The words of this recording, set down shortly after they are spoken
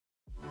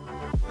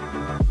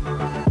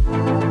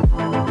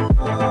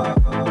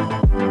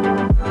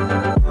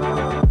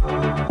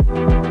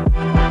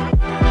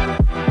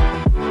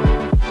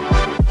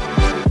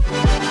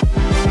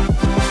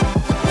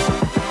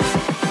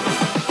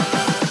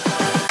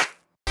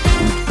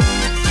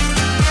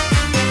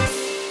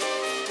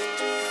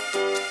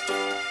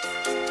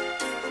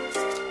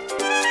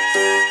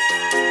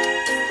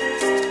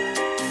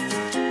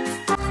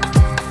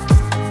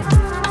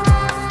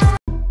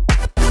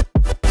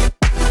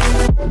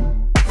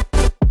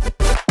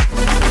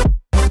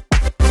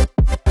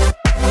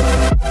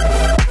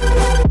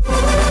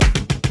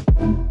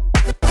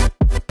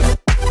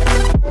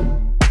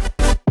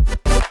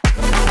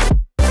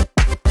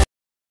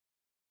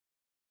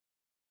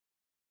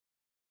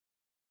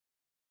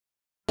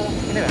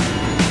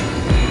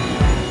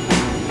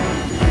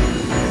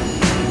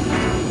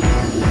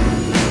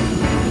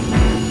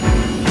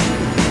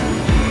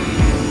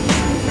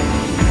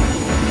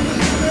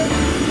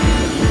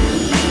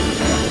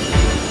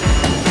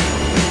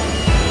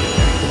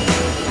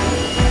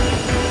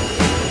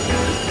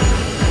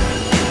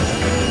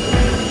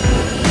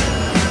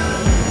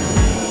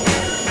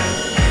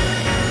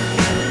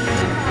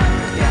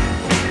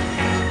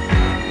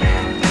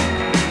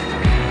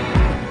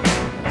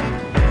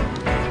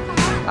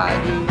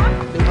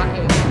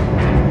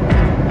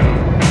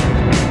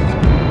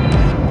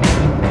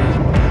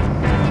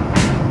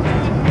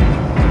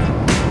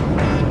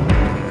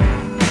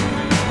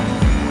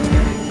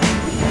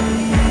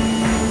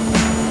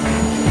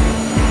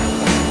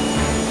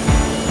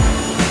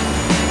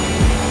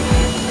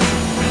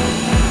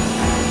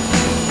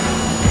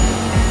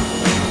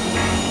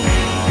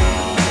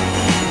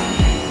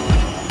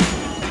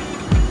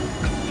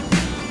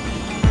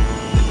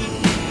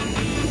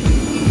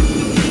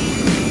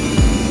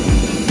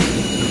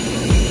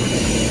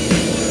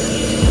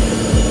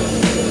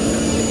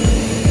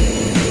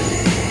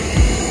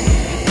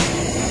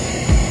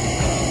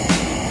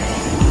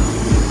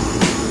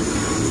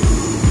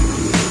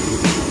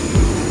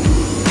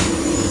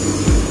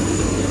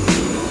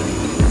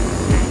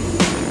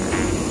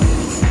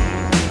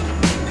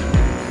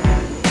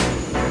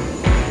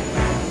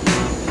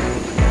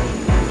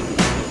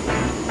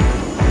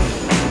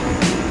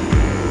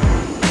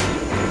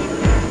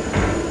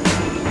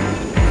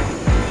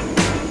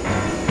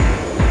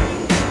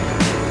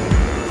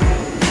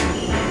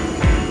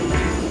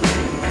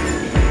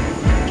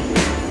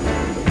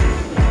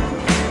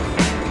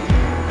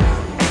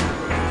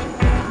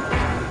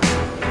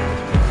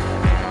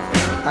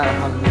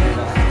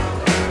Alhamdulillah.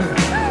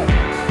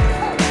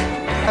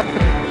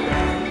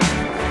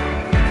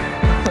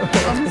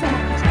 Kamu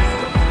sama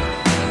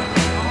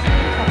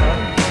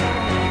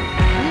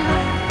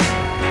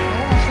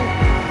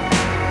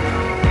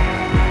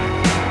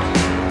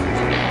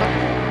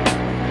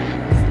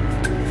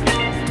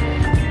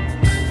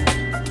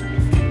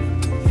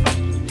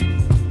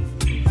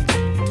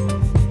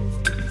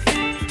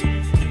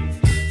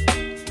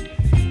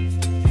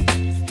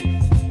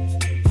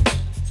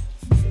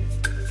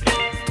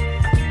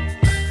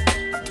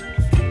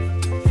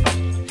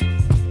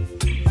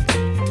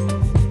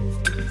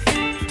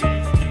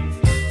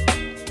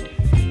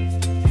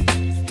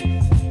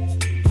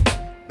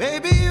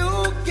Baby,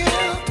 you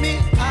give me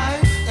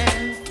ice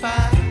and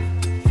fire.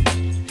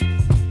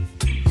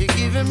 You're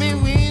giving me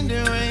wind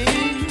and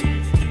rain.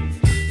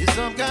 You're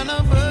some kind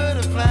of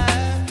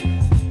butterfly.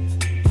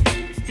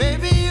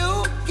 Baby,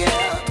 you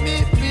give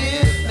me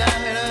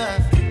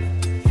midnight.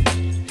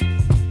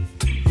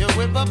 You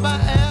whip up my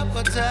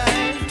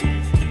appetite.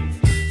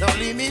 Don't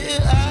leave me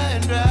here high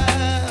and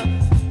dry.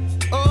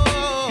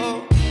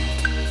 Oh,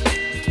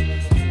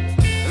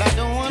 well, I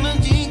don't wanna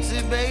jinx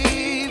it,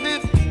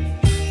 baby.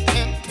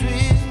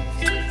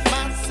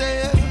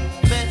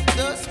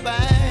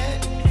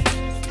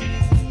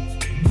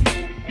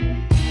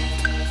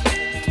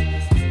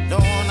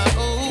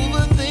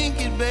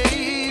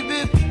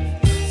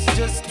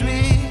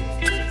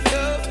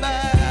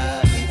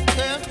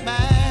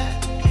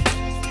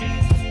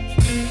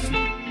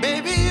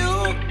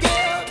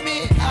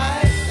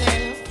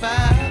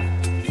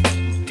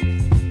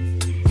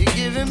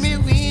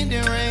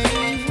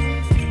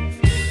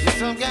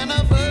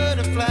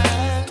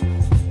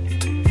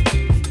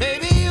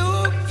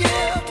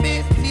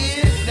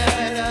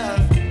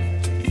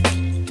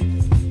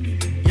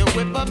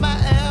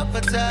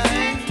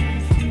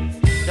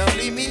 Don't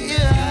leave me here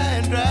high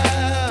and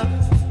dry.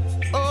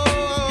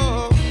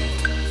 Oh,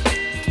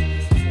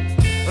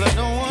 but I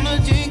don't wanna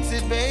jinx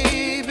it,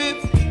 baby.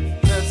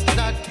 Let's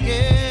not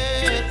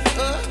get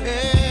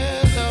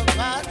ahead of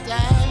my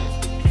time.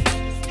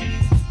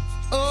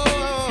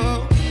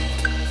 Oh,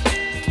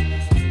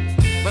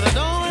 but I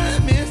don't wanna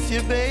miss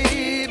you,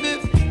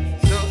 baby.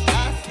 So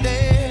I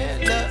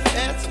stand up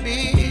and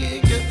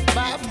speak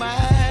my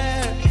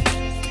mind.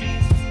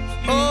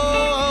 Oh.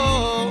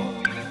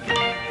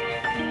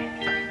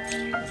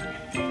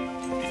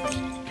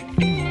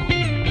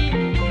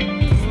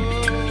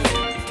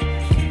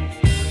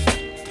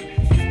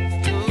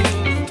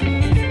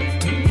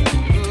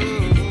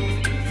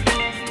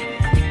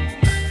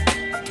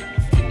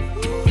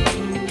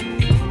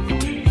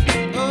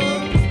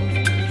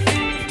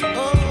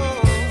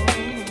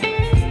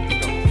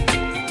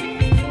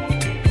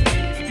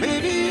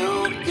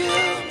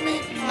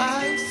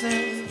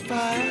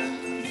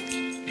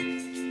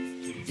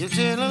 You're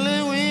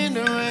chilling wind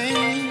and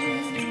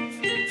rain.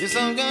 You're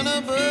some kind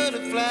of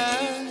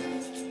butterfly.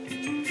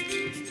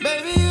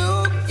 Baby, you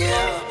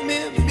give me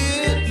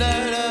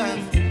midnight.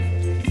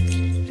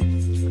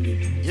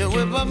 You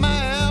whip up my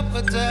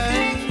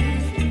appetite.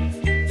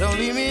 Don't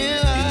leave me here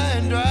high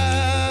and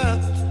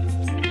dry.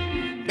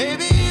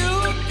 Baby, you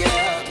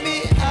give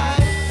me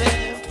ice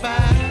and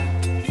fire.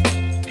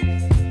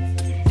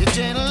 You're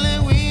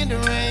channeling wind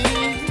and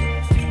rain.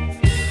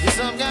 You're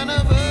some kind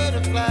of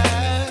butterfly.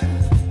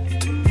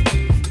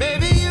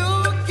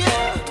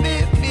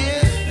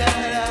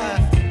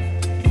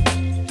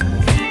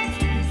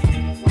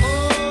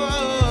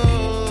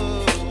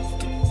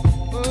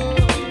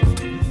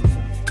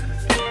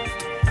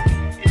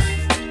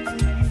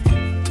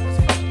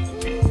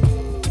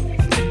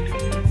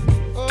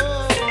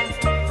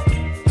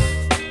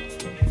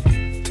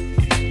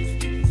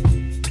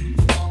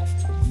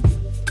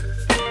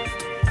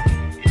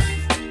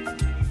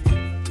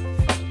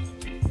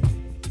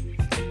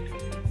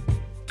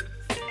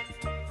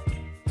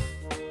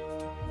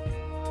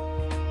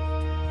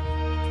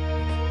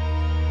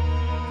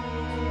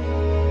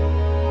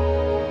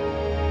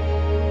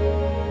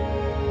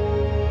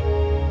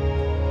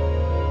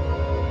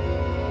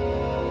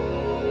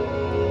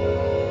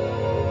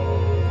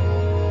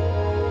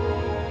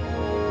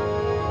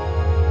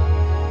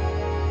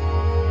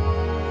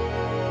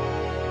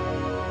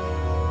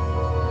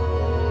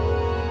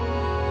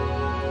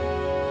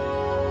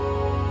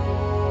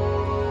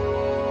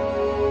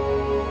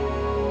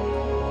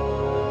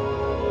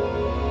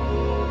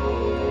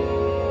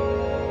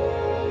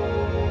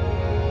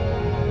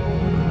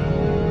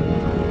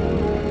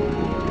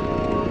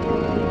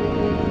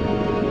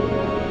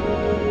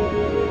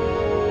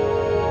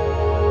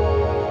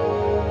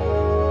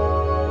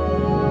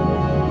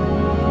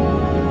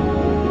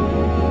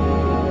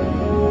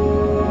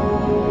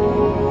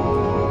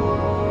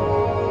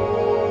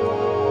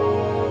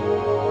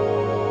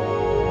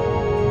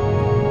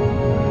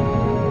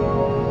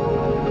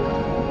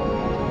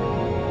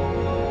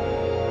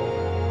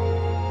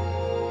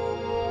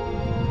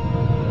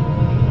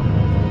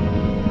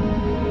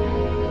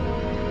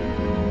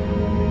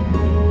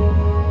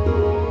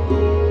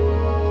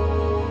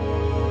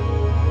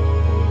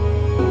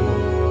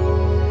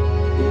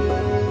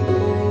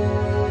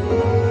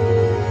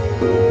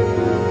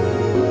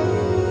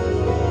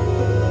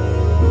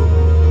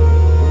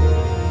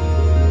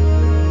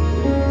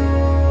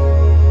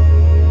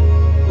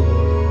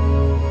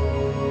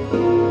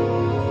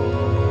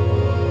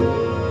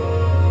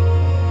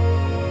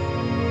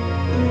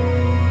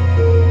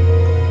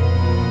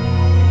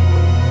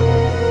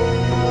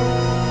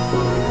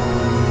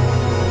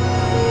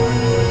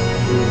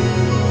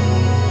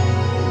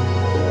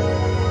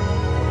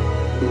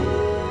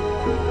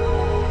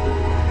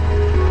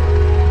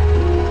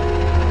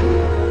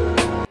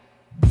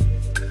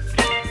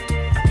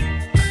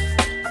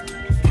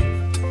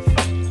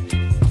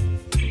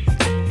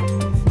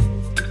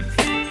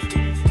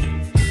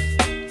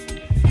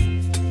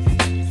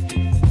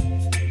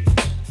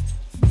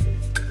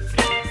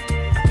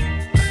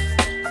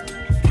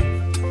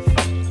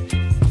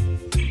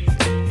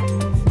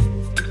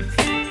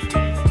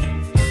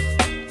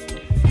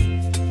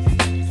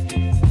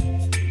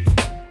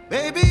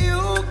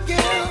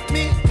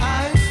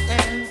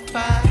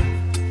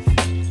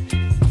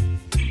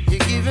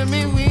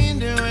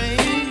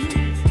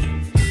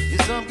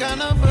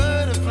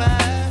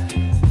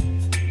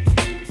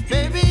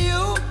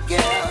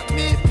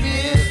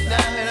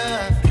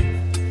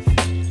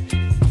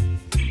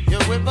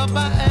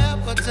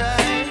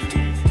 appetite.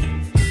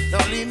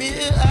 Don't leave me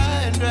here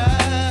high and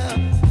dry.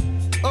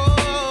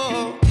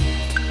 Oh,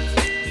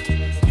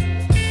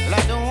 well,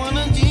 I don't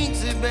wanna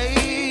jinx it,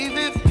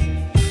 baby,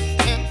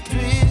 and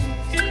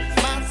twist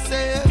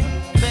myself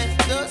at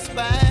the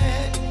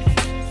spine.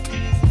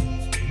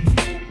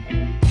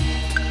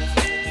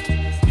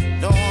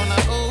 Don't wanna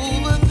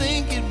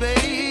overthink it,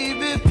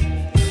 baby.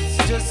 It's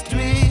just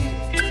twist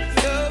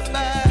your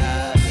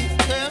body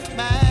and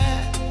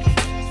mine.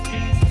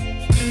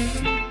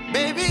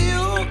 Baby,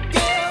 you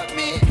give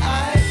me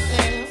ice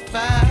and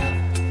fire.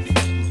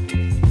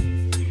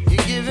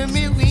 You're giving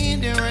me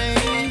wind and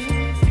rain.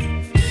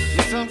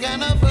 You're some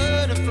kind of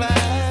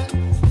butterfly.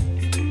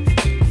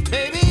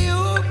 Baby, you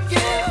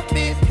give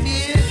me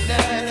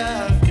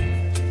midnight.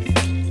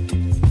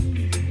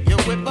 You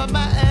whip up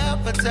my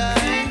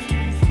appetite.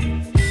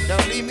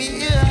 Don't leave me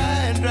here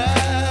high and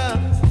dry.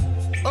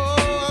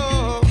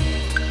 Oh,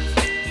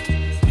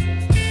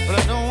 but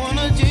I don't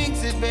wanna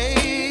jinx it,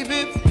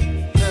 baby.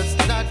 Let's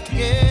not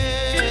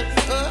get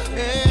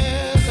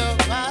ahead of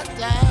my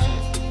time.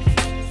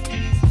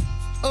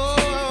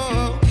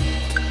 Oh,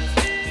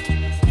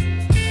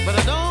 but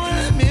I don't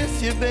wanna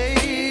miss you,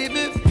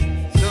 baby.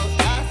 So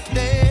I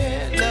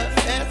stand up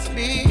and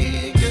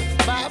speak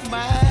my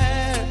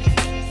mind.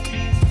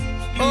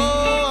 Oh.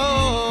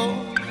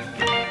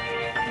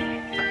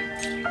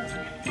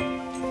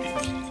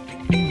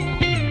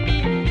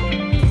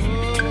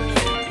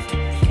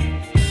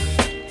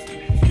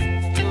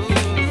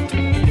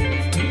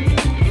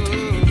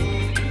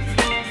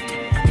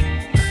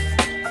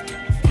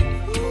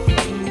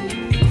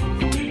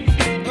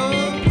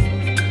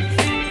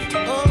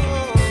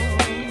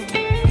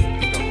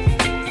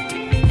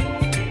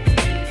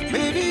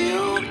 Baby,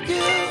 you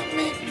give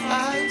me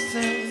ice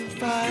and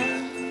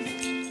fire.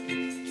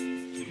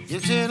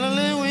 You're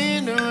chilling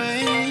wind and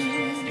rain.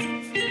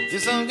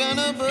 You're some kind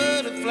of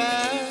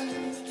butterfly.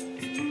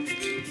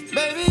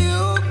 Baby,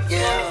 you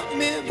give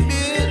me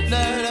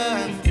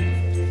midnight.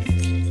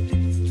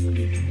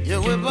 You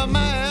whip up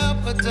my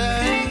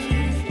appetite.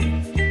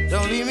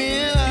 Don't leave me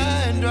here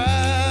high and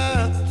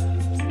dry.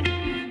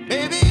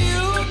 Baby,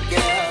 you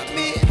give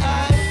me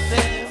ice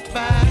and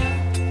fire.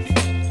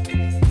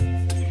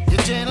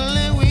 You're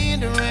channeling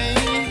wind and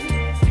rain.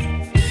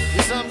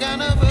 You're some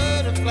kind of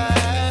butterfly.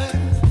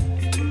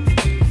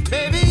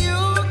 Baby,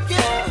 you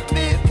give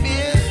me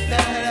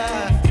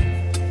midnight.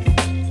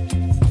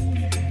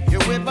 You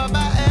whip up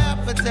my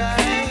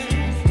appetite.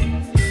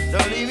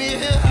 Don't leave me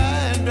here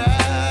high and dry.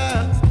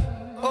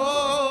 Oh,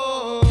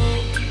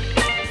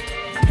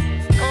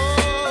 oh,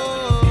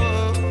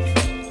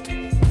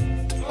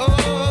 oh,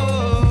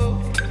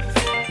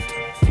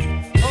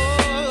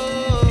 oh,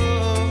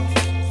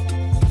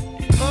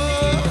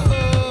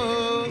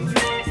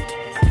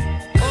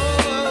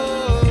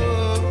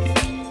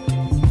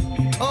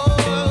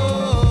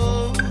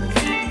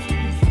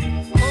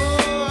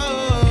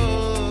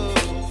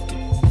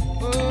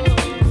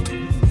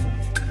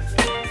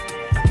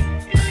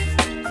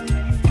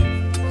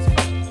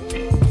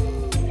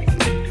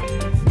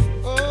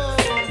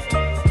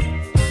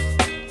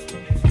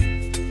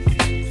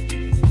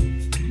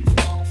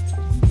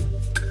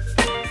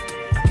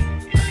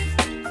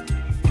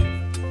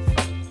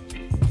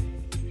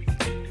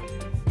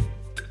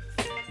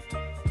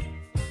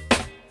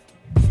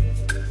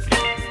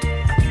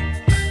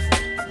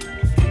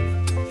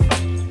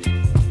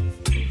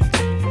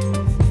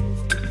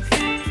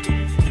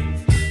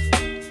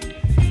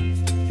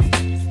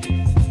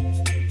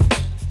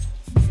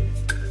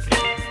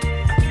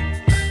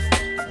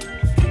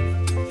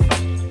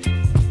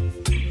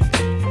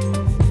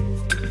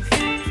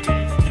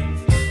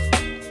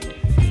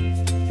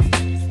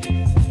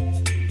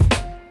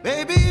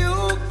 baby,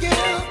 you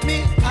give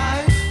me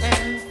ice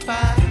and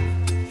fire.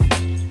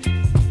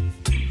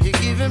 You're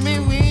giving me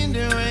wind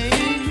and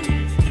rain.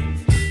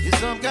 You're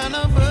some kind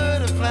of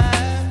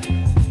butterfly.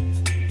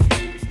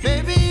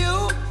 Baby,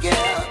 you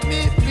give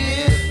me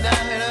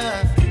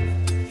midnight.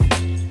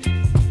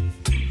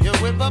 You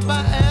whip up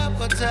my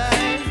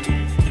appetite.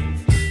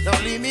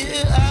 Don't leave me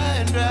here high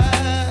and dry.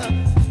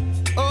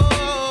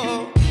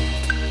 Oh,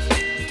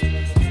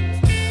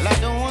 well, I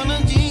don't wanna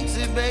jinx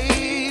it,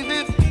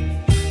 baby,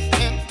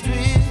 and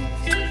twist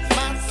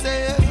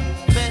myself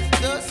at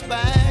the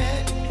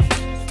spine.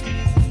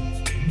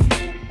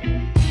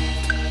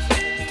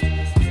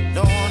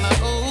 Don't wanna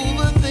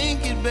overthink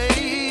it,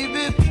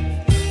 baby.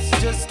 It's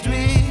just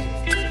twist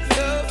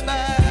your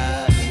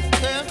body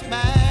and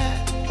mine.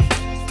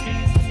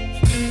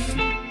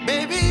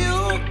 Baby, you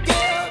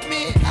give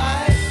me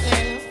ice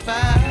and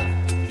fire.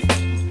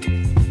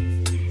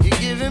 You're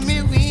giving me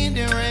wind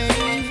and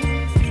rain.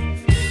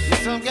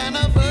 You're some kind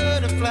of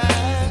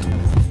butterfly.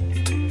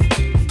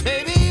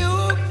 Baby, you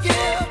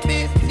give me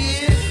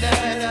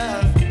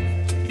midnight.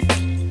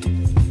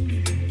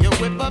 You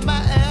whip up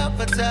my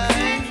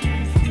appetite.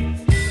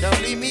 Don't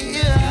leave me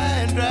here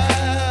high and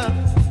dry.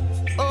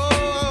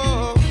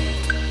 Oh,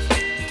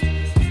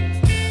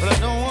 but I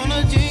don't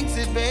wanna jinx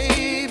it,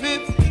 baby.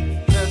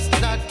 Let's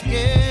not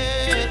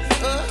get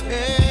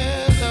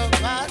ahead of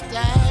my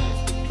time.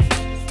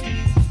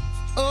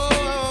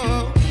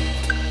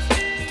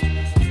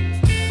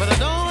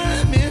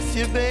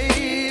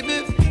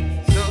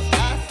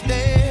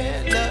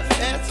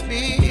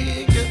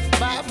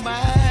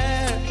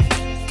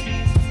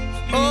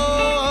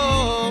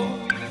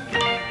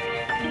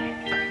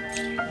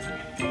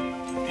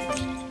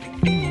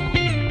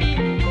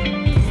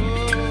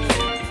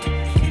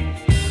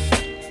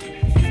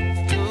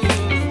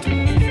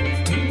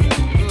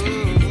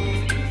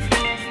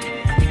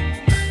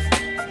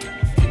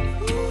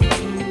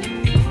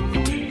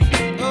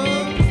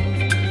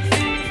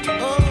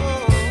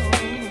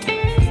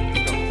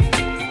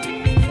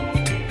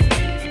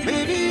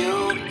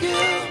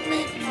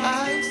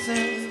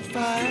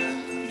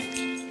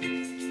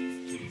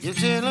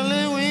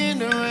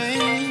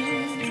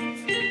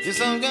 You're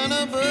some kind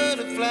of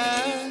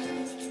butterfly.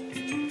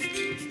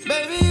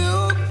 Baby,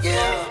 you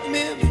give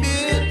me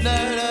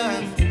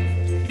midnight.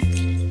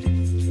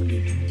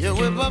 You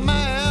whip up my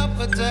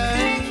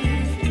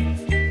appetite.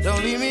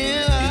 Don't leave me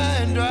here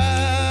high and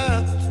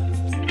dry.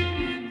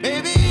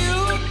 Baby,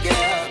 you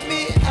give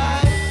me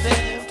ice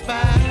and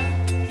fire.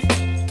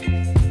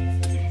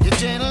 You're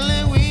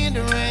channeling wind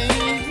and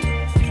rain.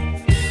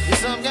 You're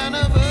some kind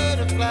of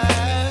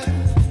butterfly.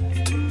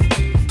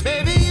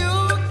 Baby, you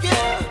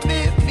give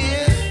me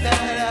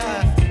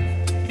midnight.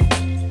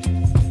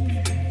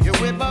 You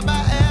whip up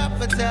my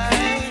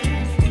appetite.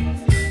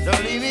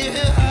 Don't leave me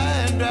here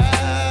high and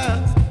dry.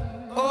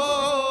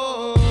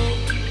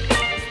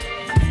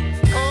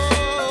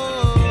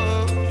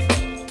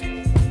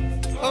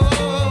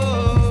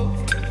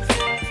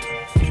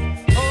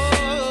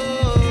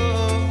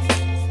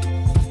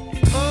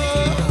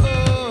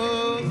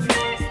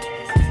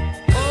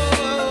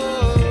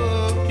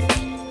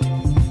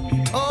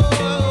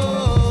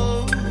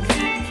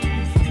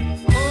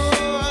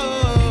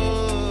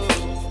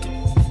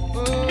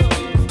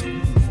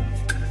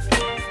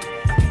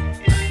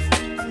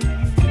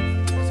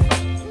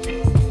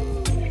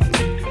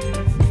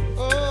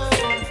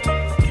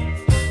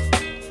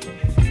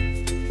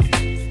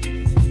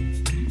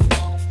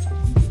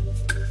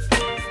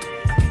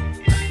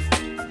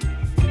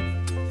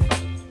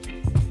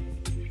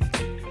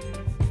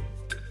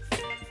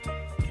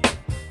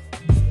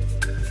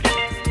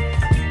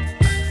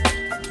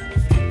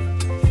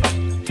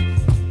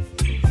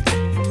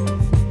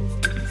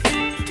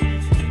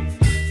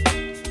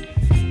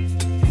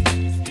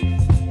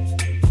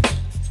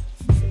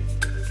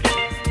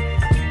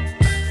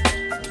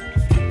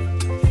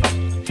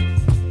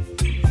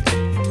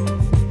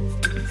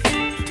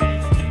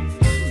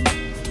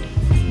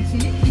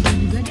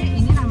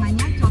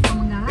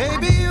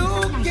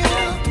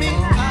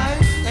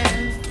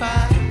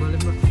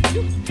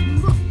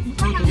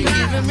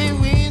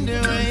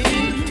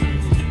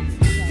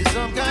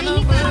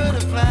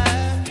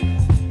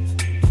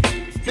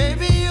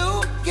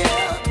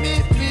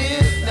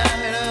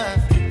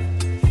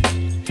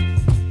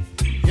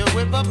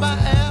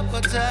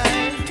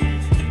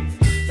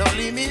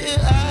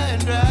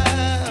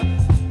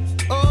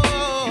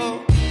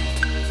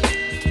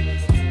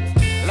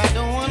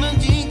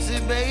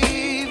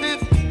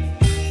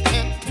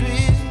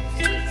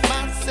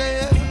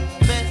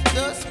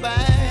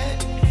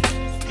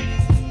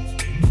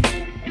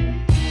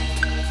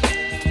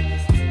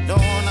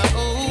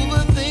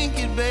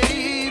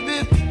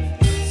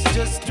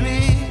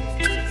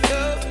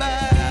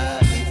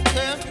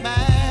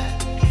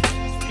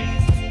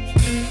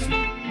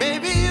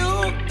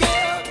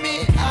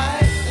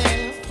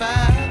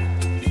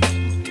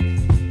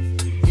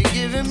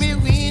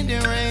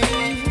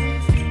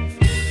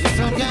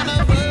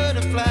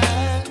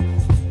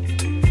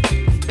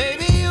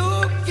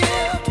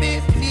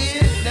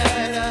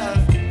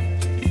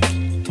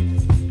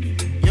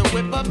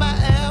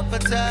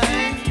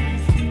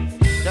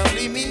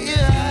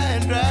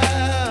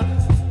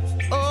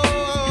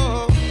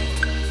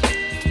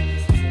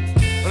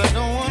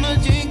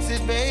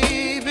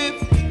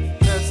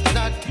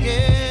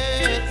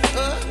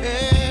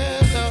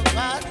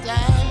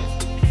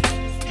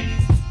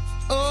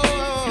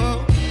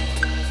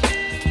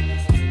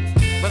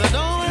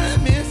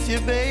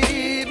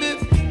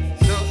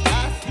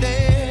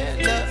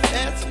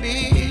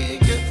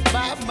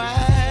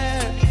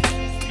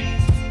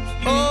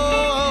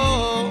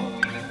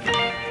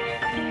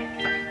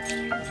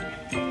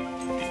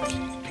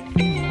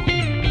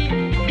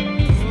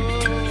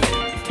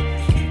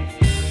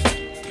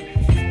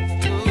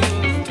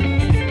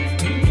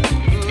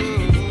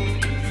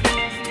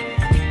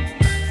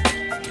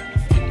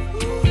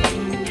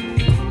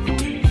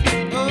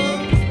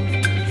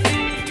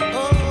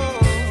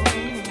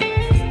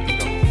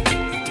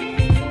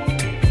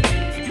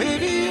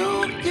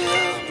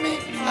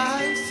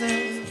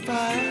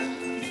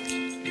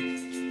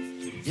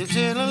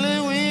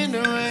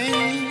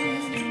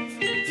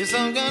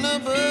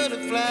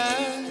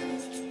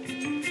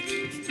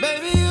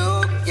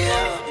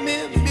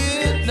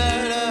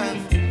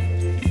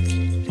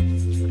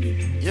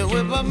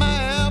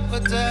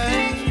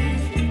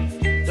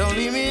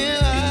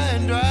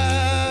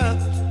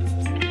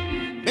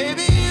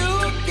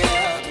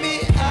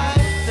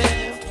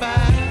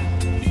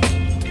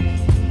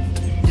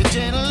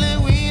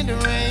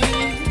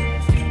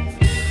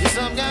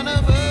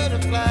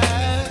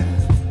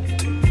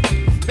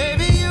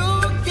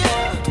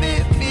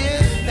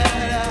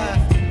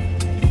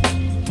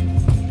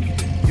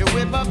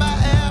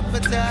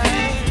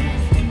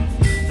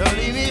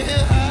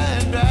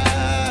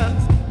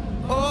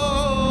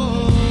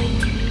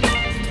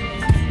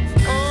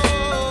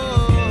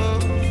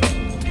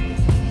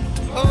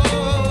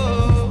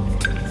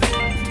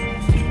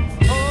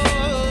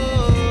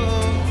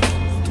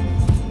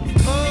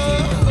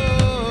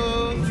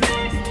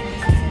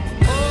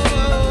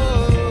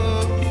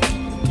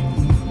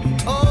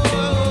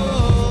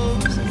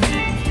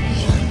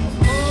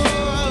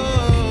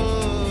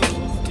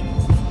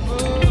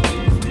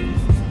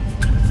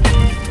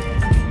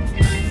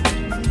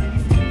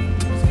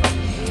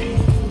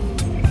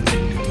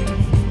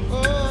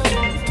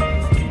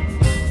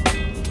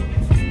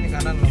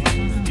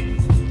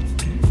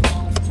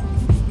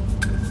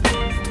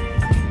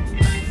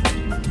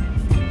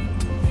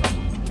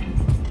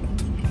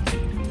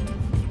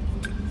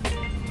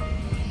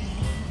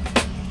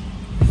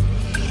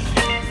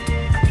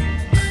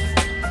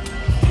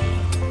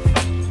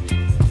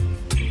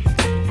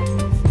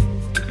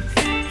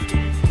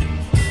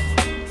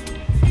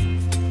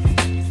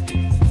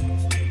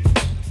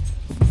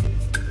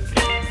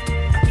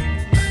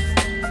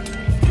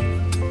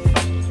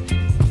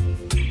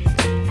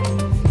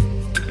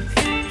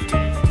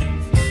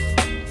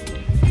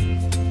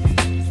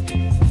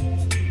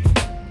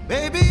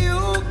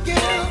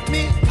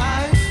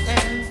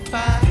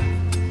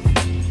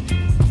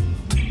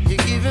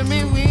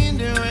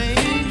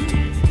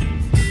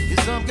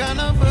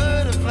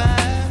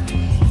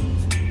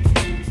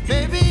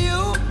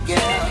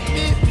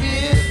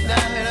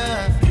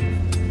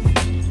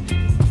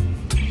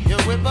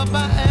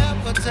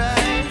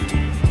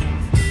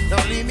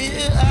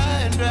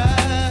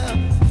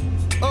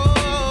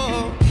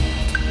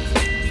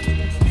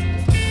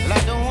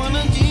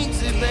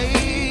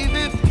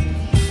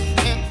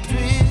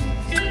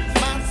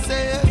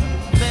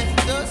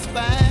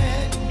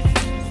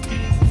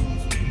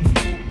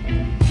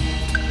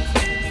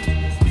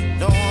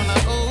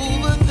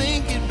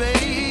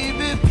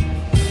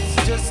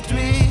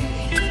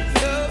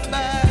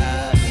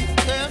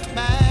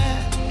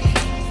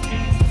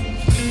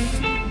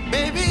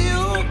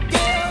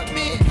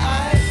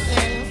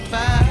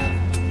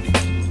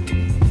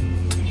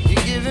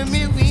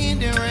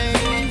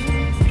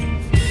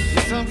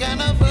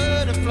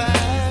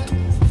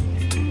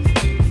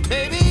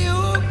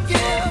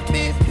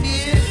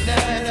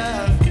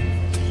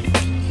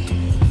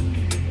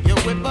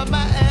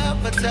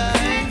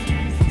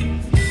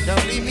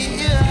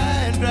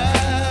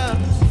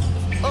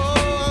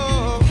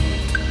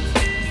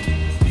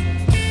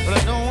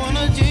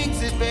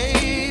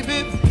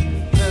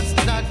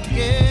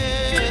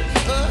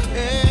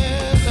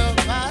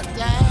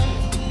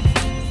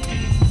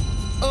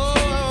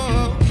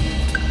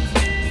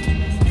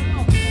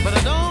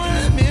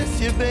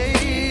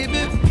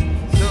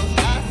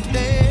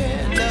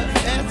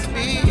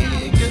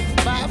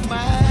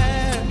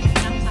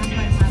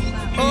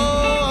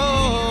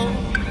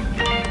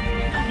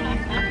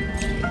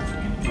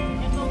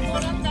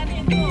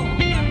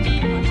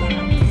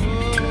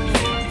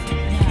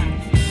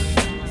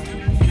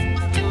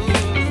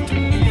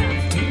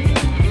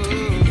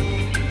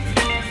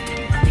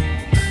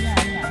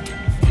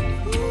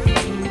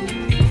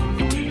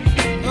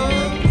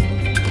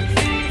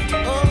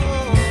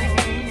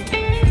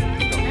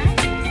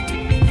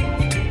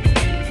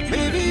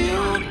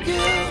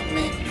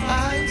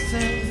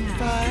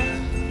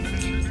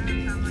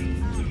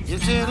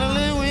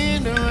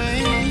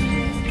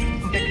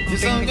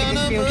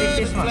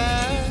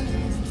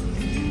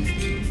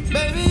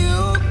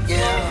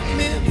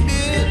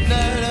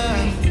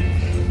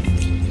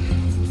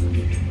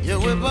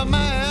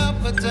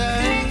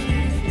 appetite.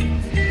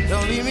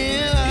 Don't leave me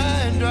here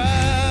high and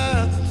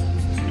dry.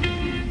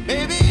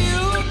 Baby,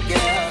 you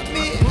give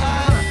me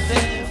ice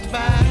and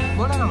fire.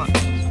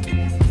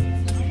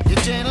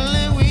 You're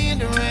channeling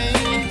wind and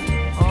rain.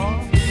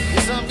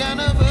 You're some kind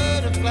of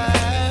butterfly.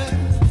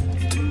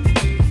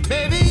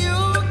 Baby, you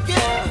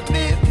give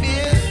me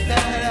midnight.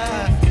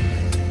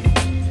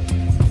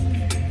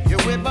 You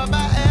whip up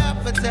my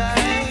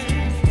appetite.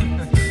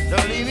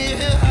 Don't leave me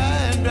here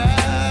high and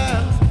dry.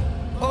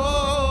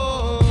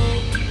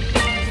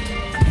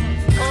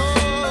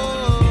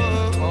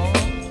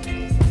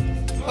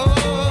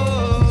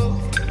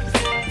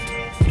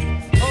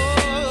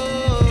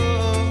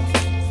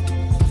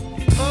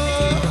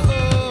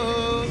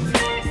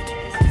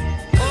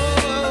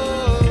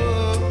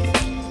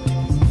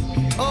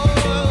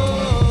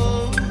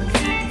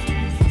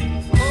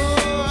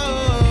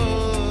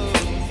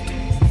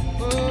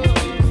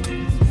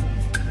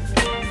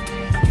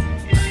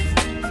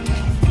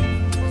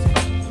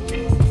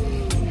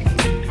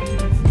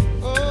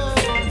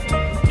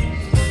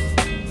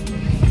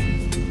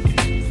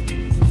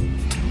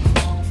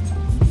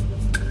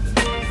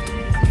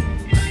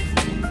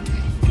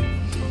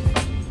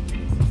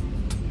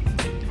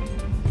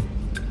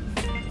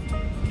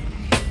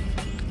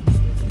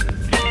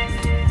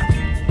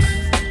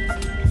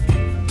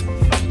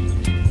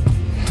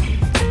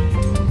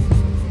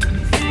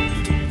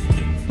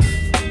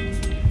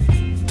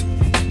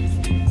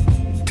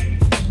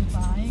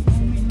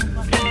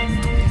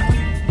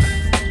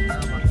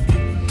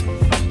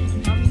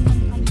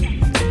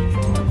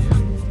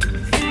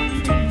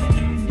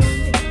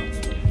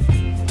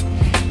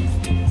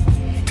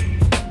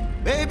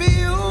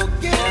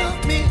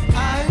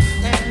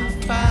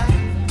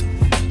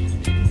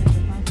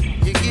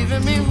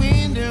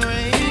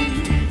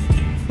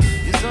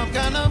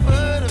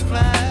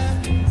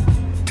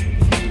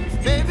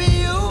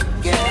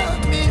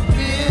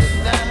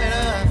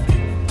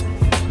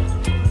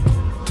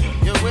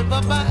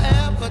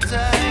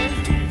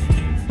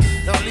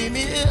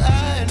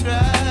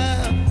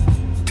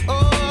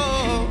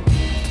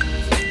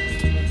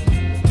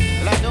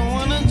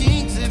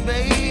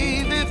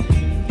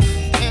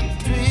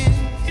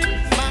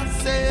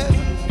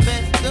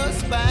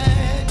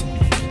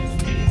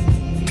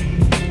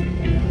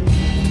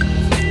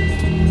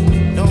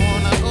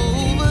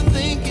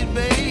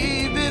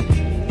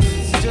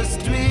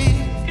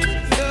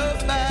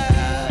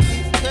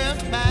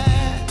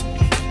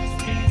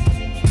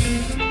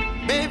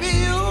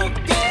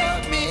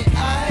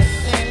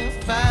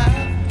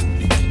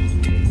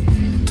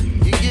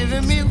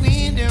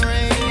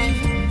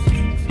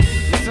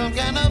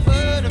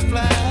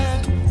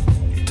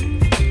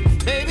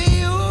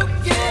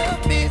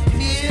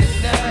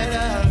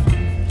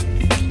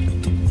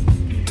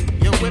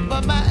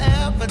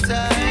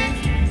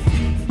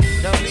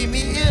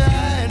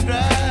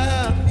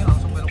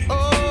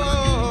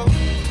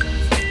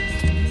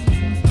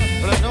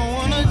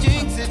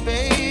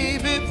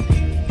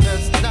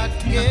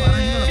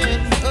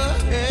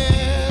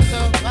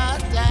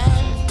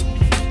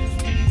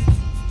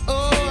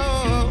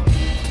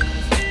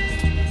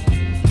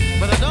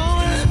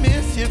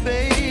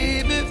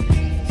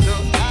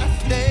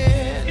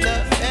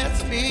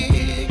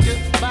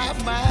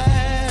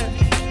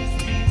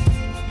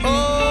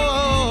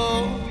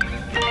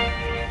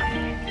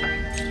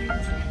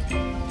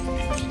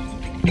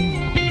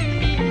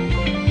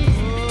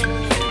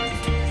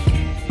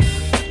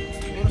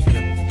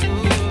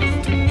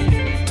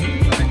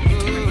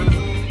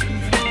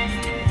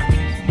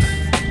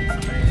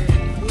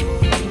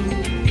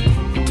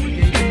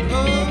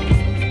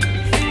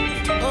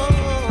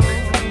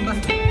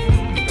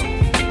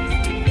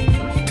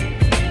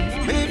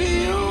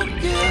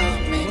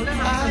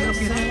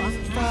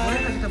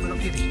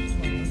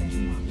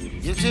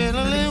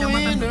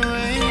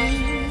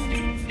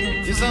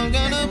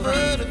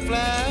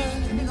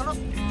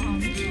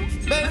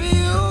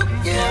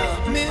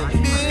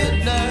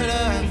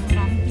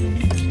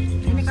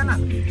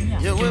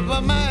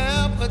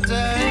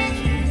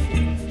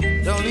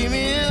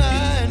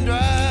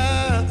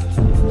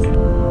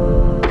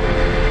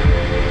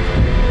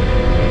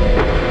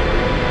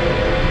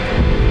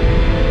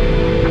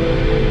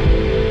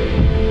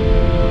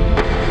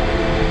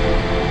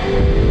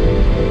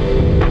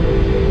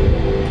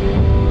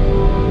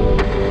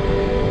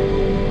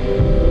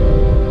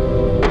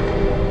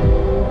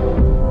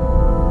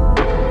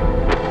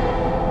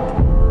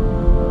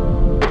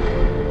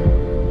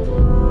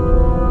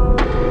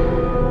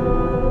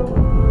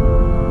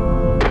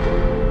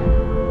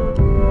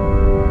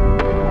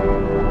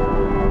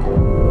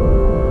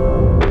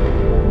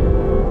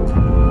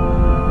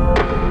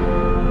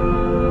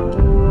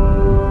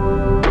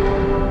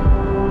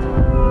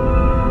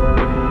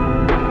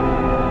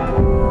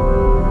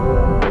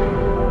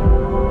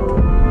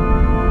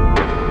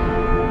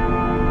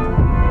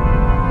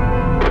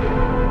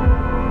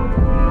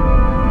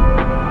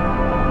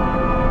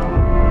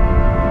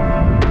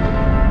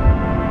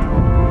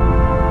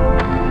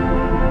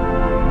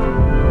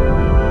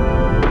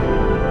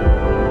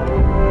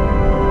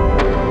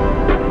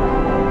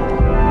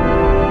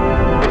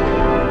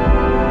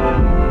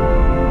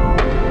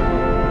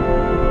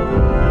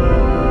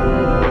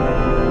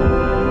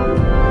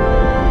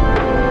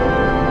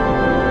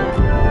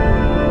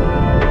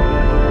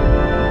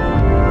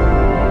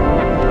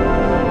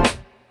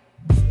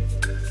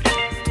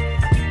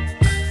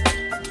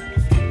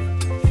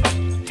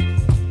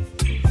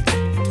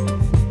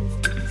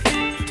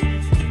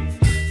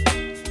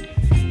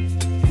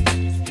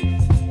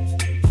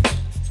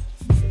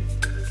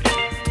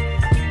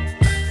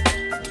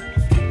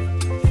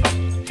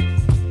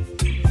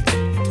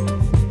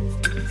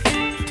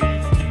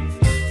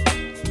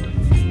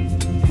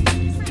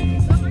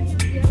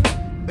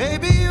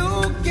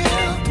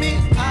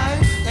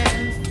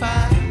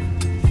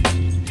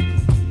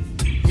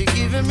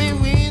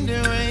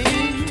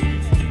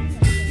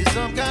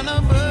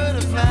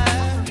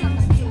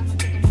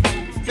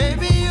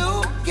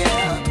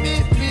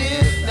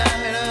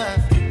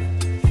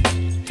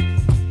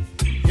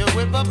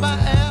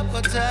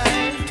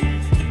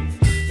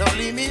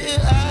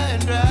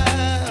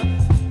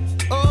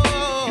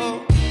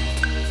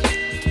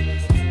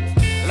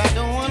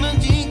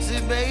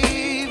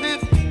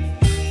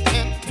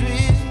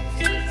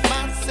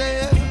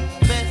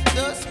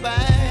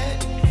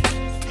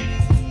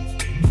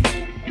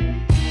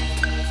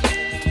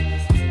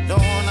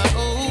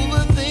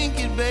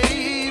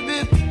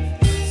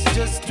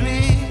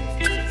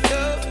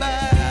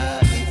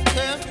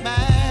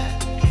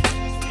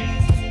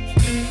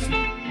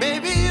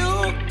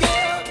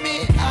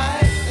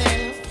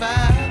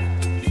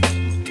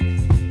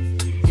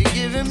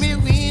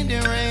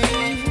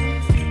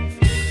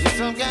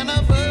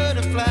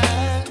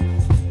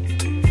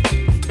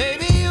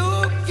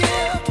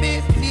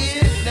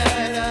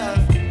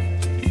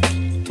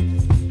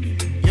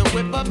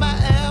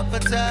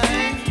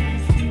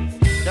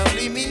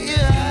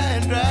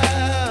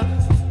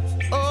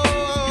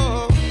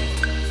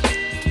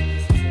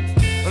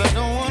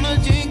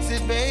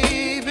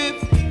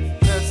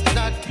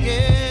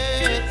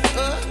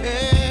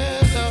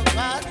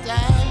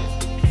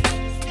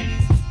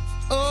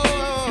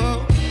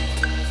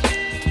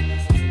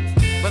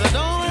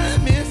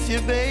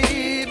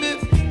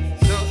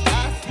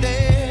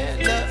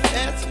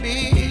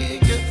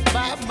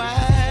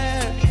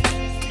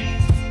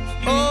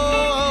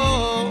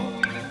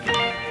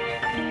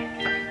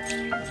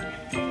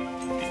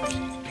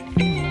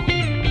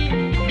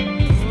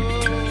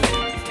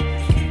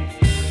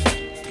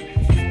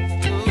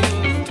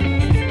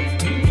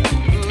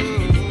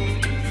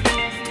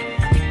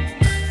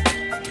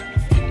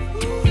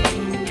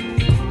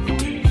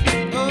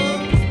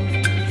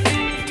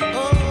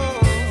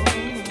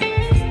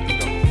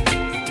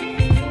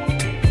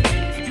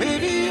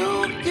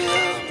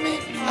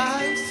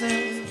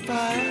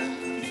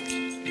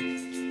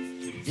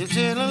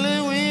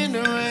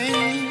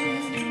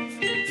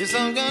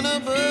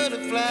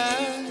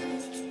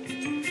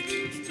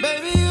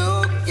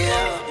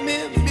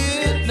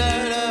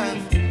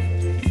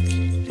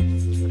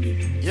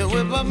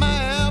 up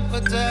my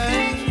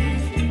appetite.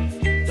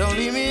 Don't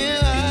leave me here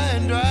high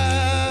and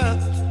dry.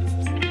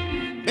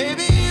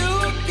 Baby, you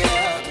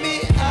give me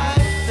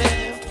ice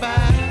and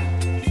fire.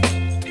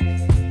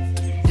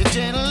 You're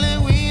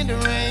channeling wind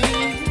and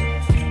rain.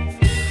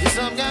 You're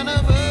some kind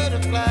of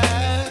butterfly.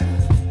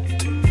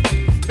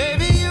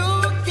 Baby, you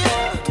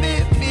give me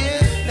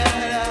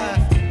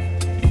midnight.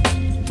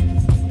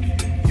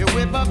 You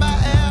whip up my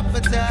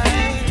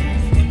appetite.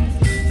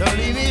 Don't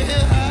leave me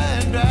here high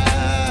and dry.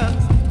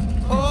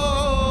 Oh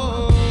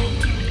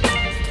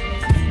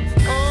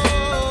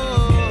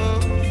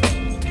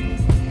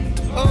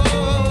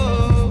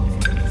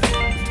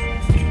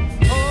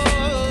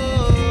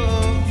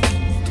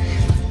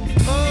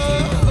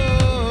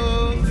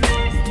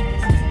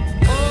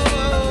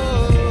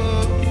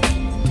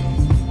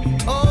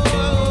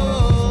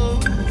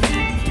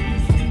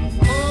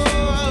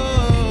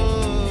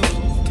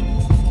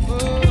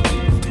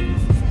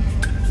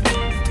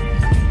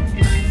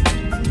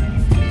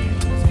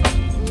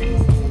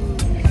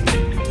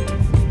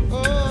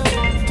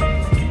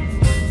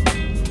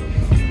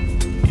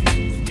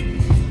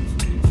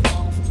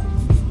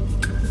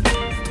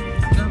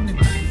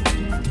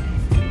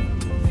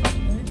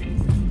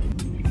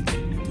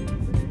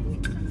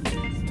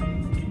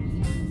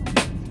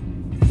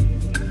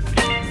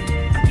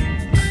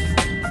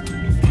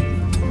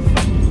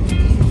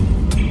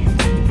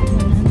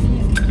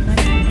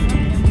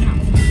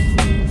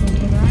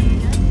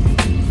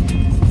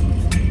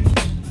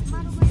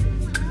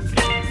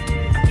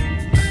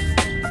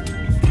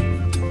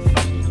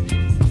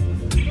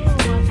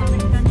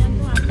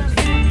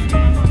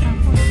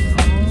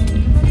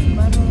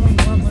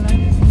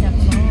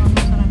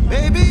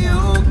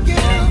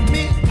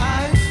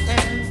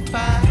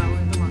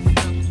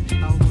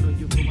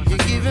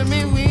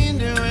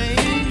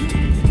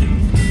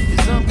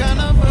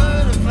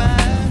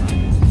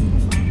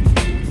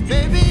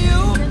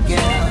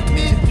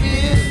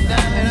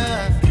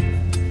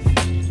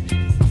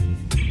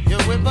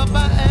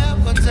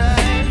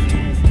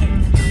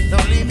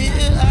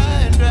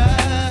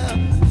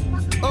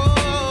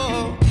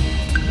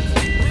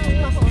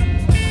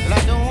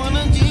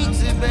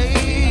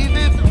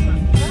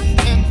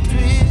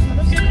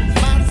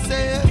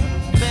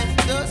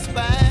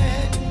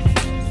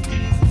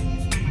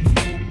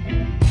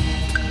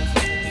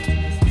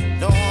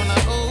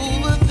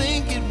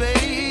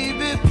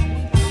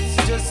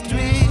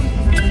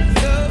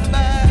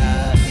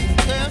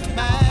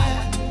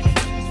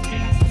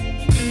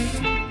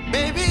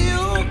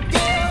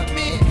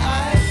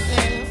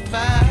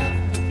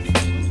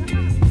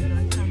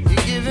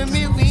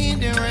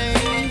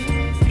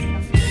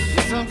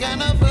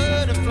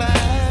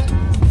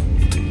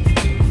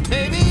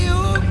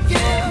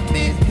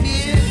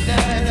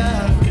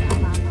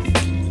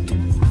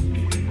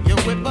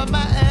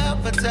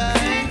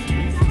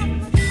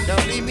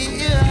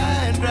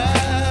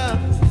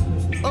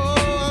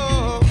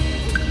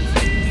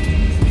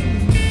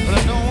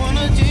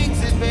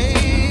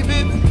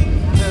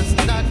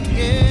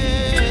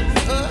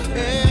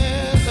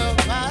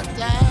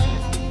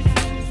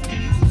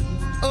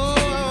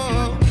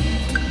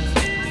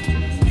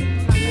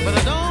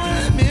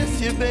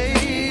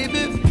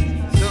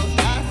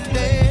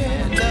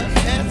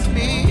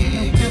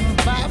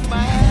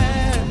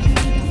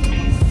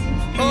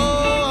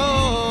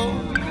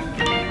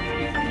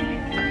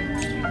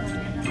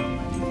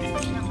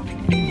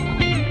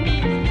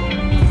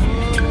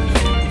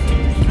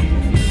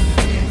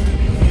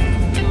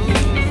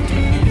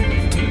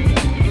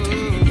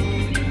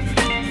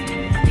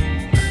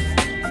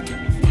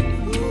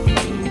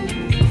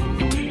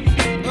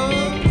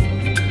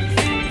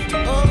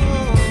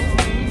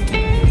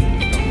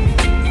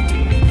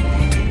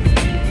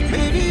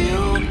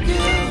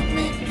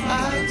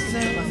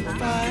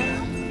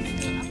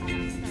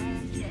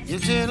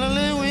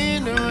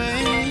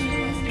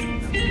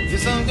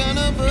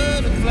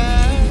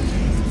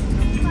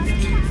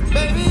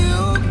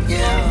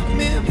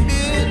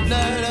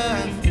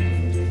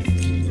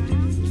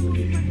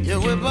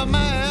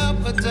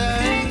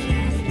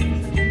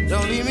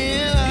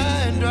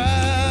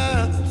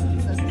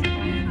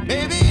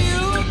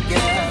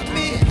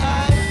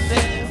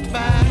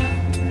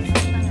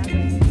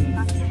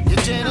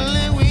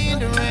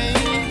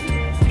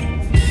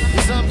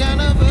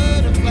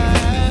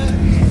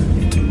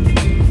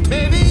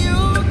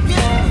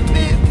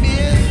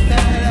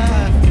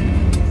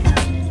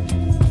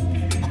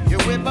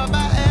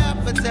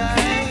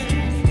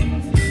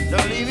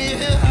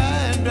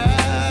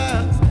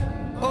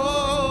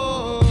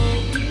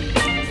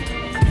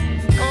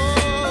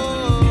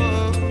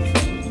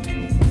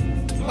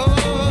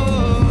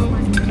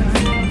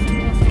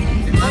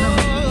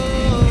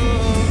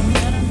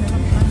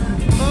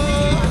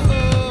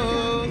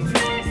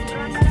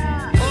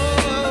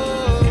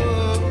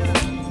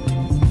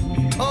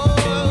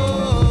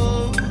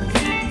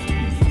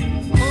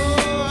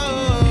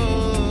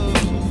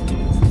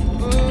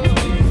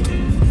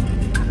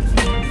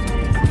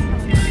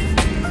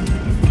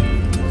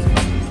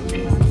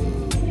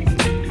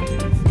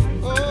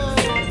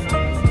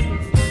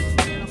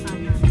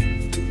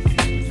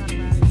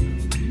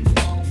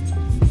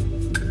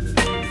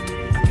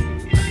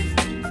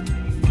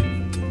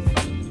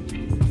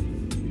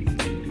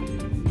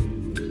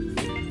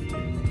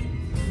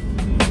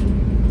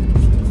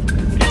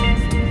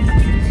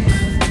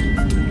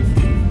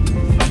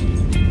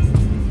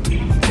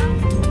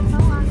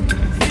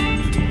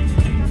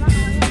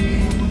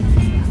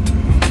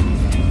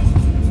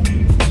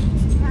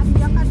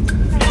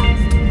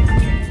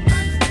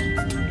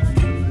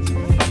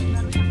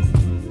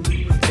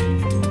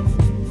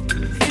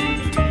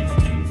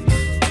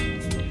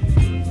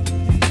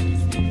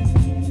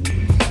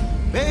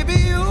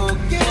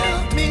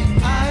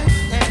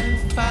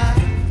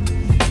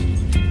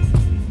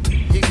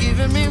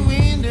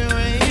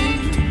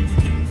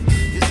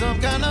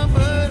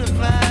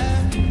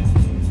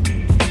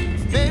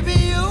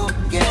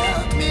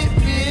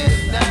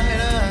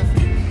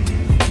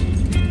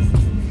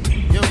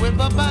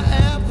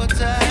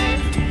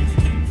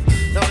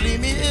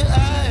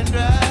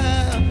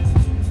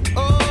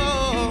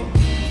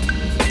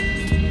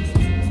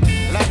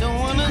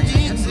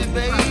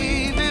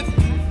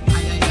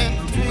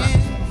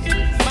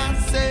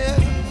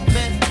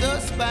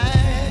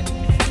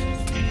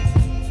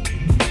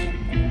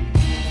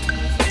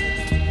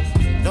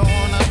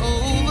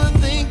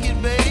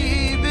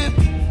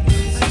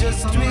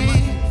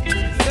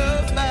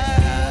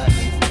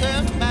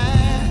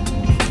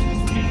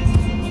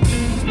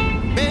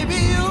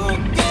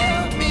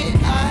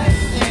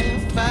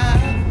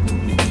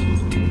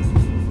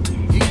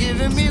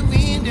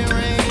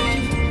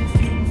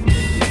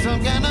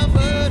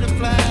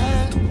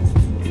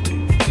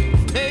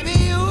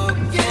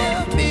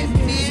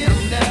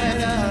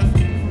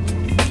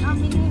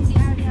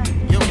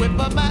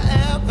up my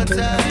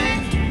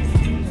appetite.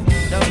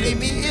 Don't leave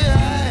me here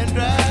high and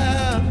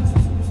dry.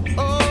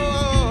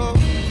 Oh,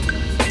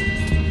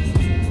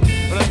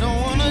 but I don't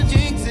wanna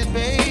jinx it,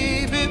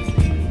 baby.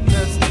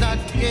 Let's not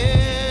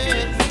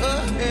get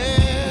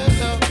ahead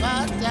of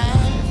my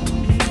time.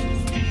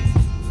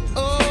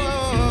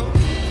 Oh,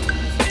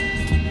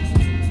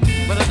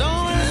 but I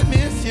don't wanna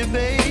miss you,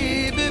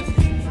 baby.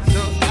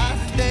 So I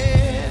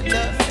stand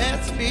up and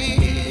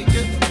speak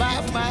my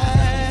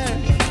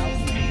mind.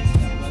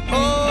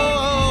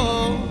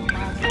 Oh.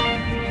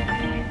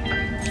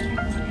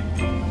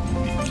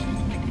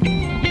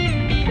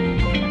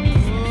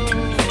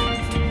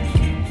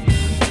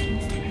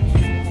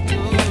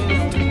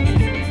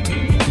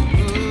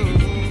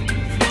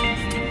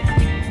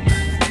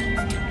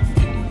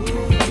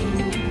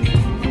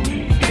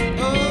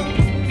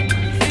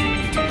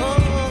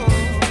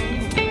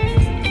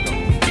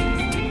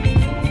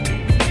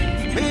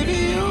 Baby,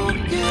 you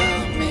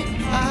give me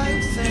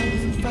ice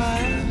and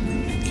fire.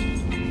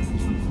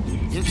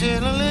 You're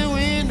chilling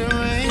when the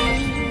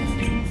rain.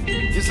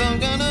 You're some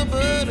kind of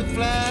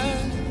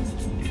butterfly.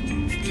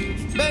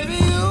 Baby,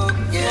 you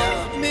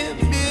give me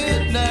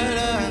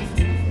midnight.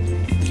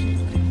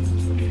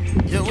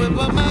 You whip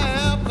up my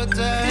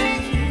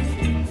appetite.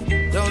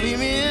 Don't leave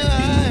me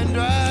high and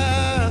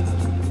dry.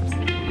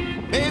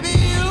 Baby,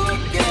 you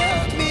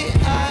give me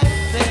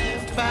ice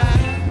and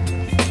fire.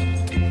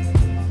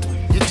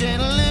 You're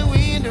channeling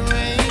wind and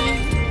rain.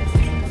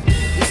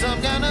 You're some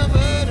kind of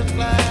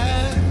butterfly.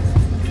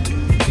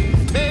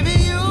 Baby,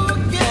 you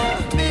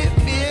give me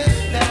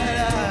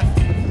midnight.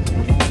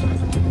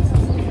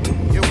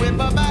 You whip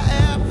up my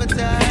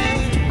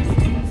appetite.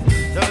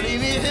 Don't leave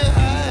me here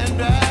high and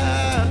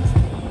dry.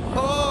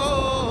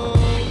 Oh.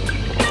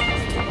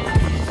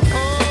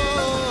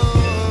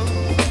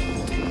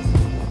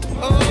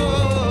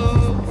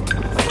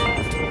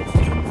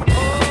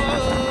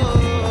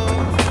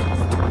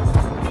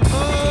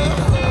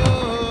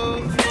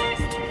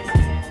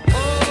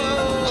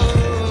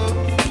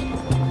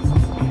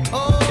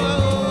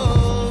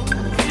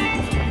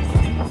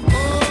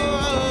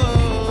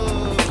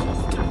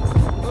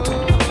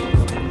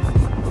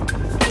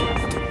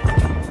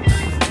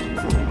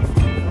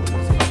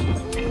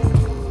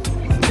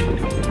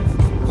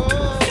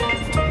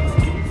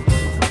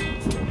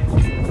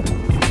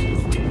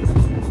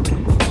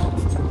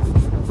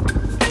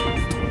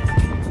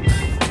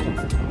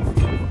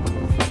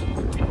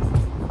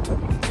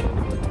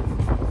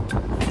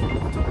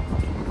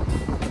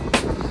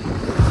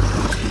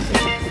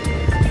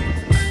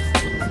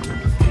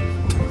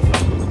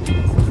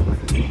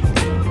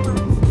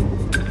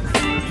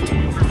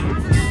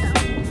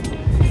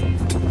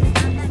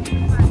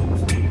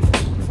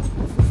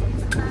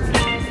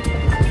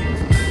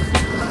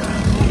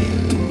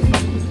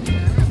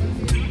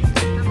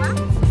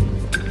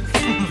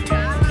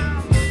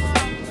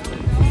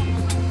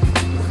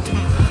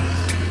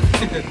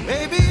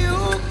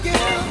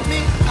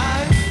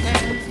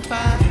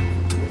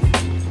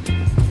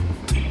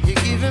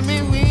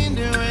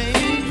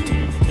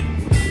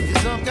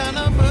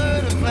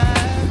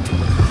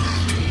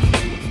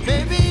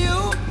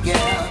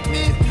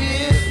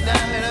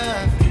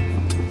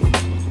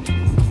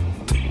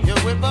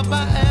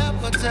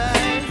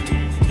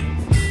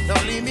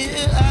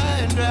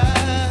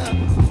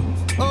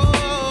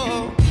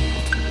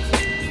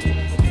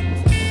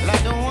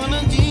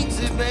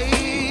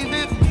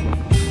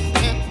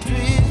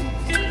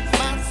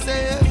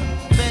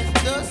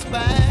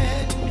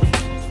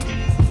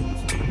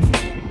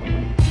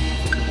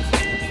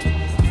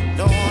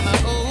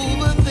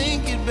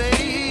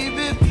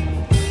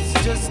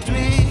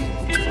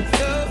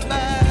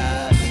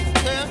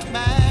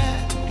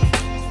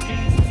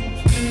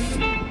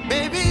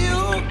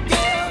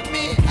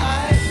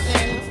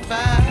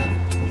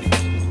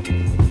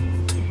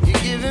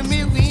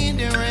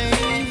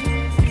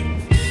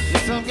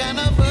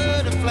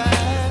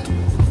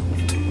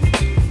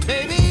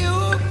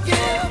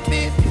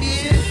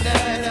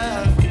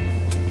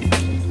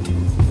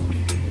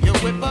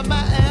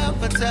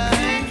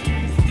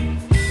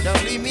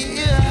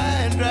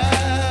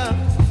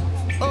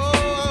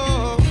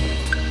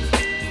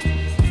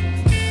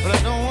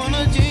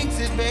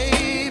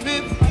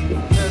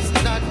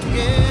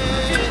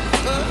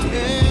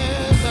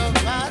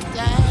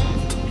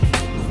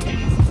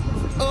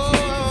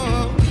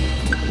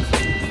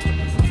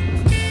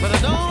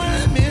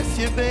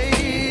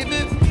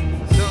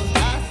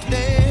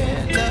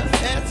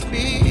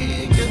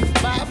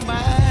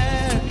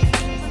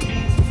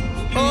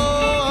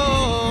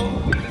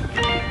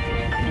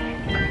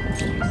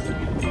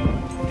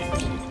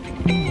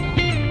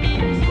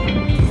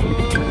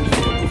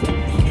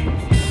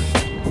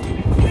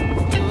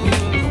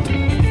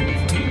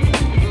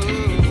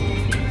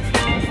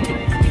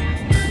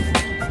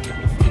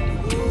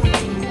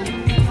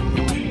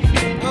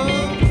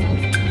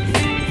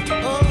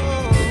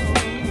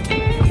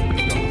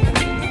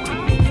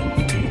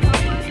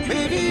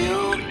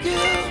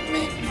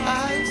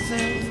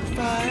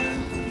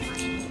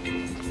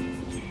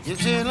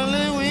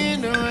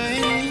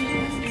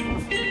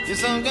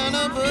 some kind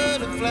of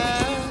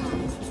butterfly.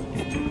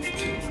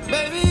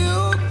 Baby,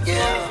 you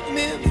give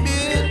me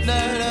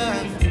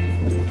midnight.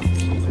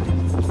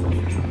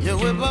 You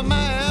whip up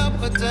my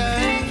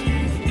appetite.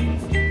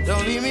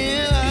 Don't leave me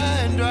here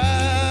high and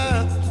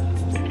dry.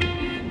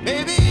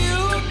 Baby,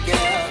 you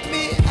give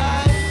me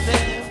ice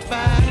and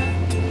fire.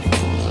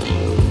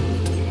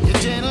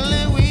 You're gentle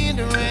and wind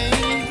and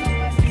rain.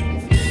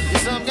 You're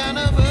some kind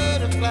of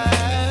butterfly.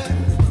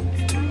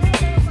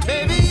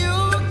 Baby, you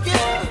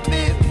give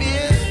me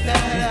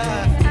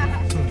midnight.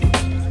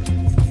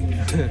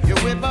 You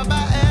whip up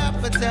my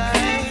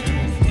appetite.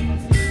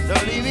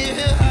 Don't leave me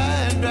here high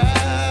and dry.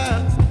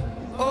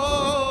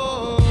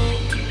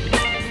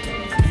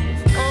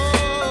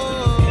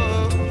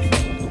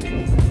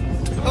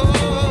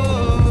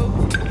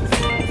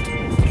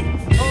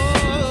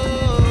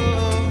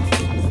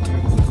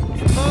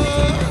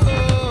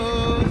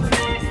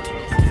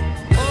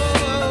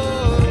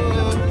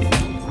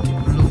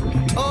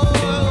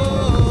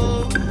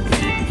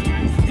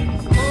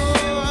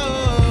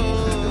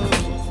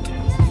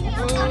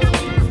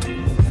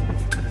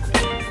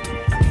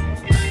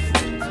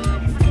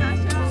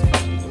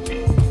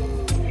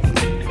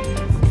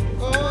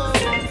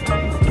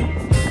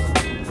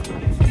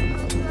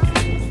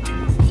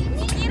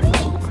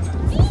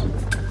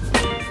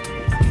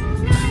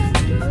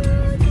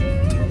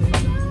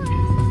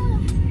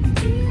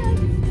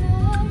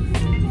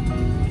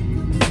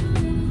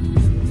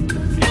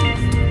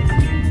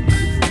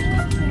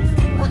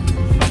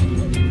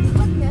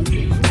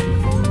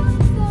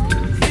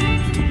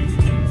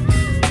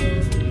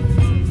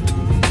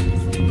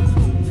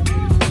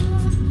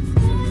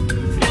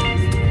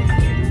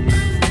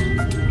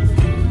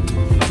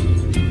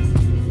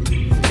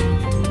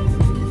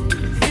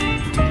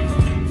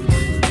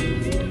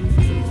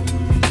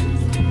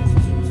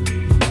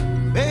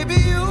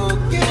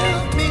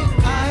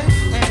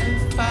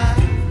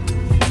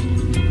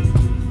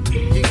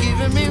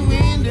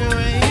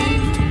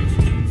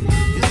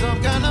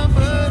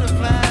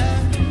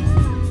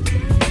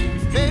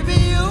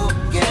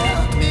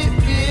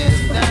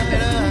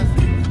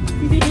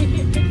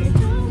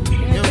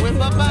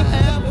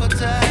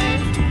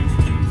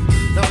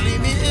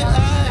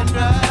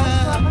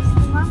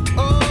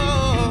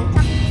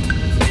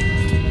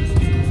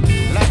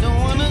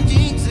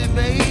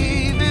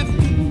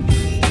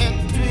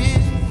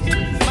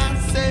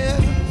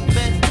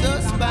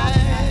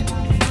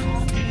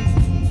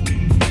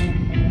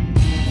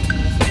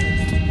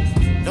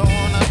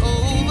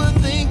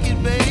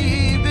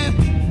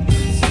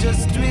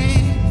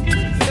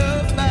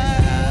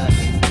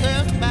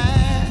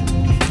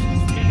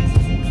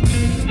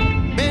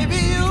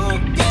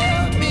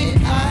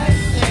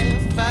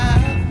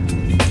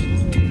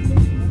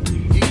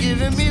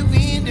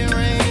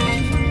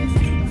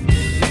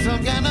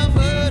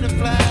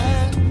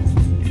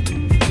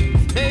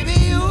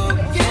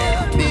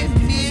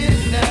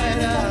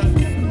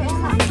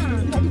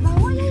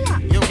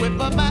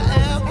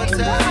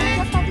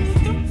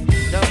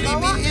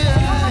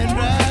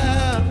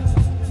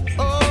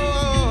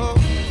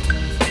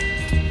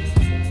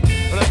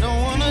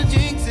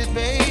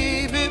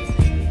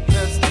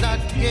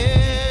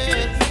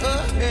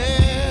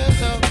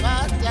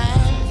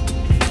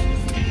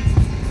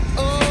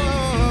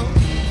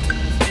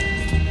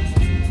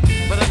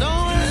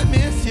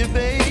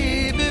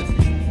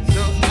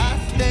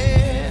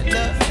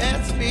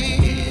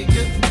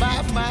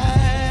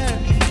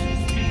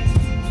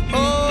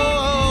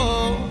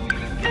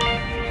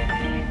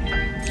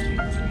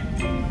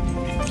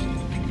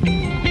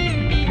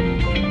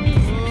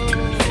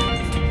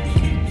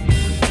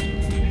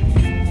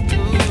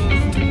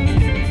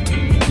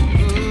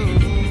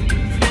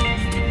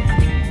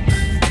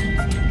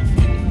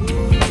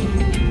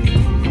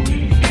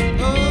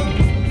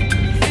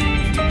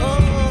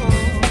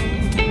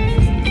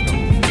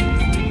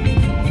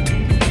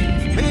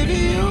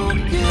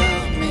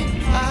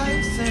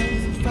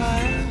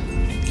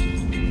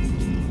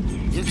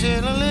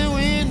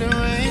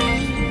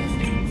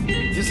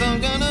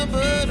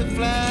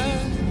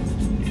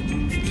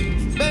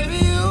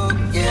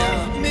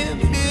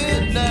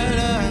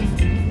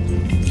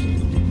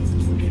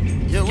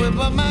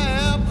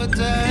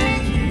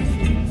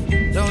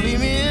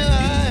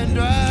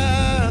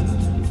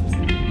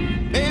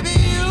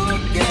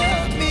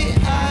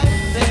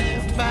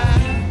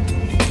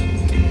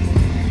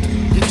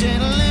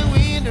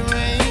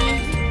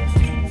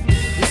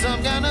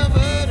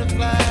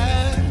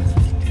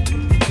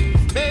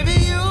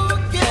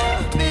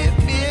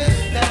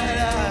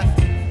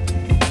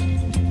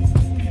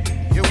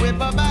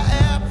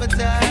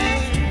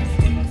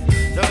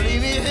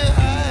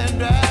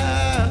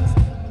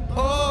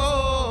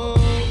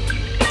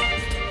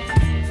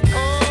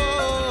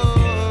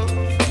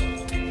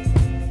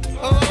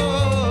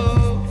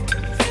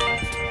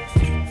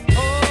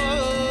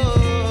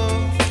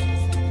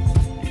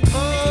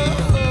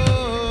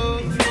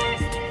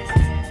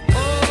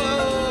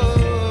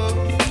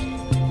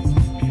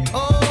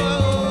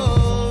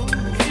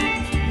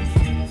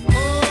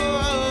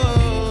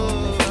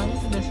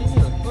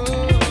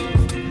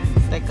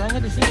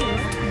 Pulangnya di sini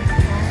ya.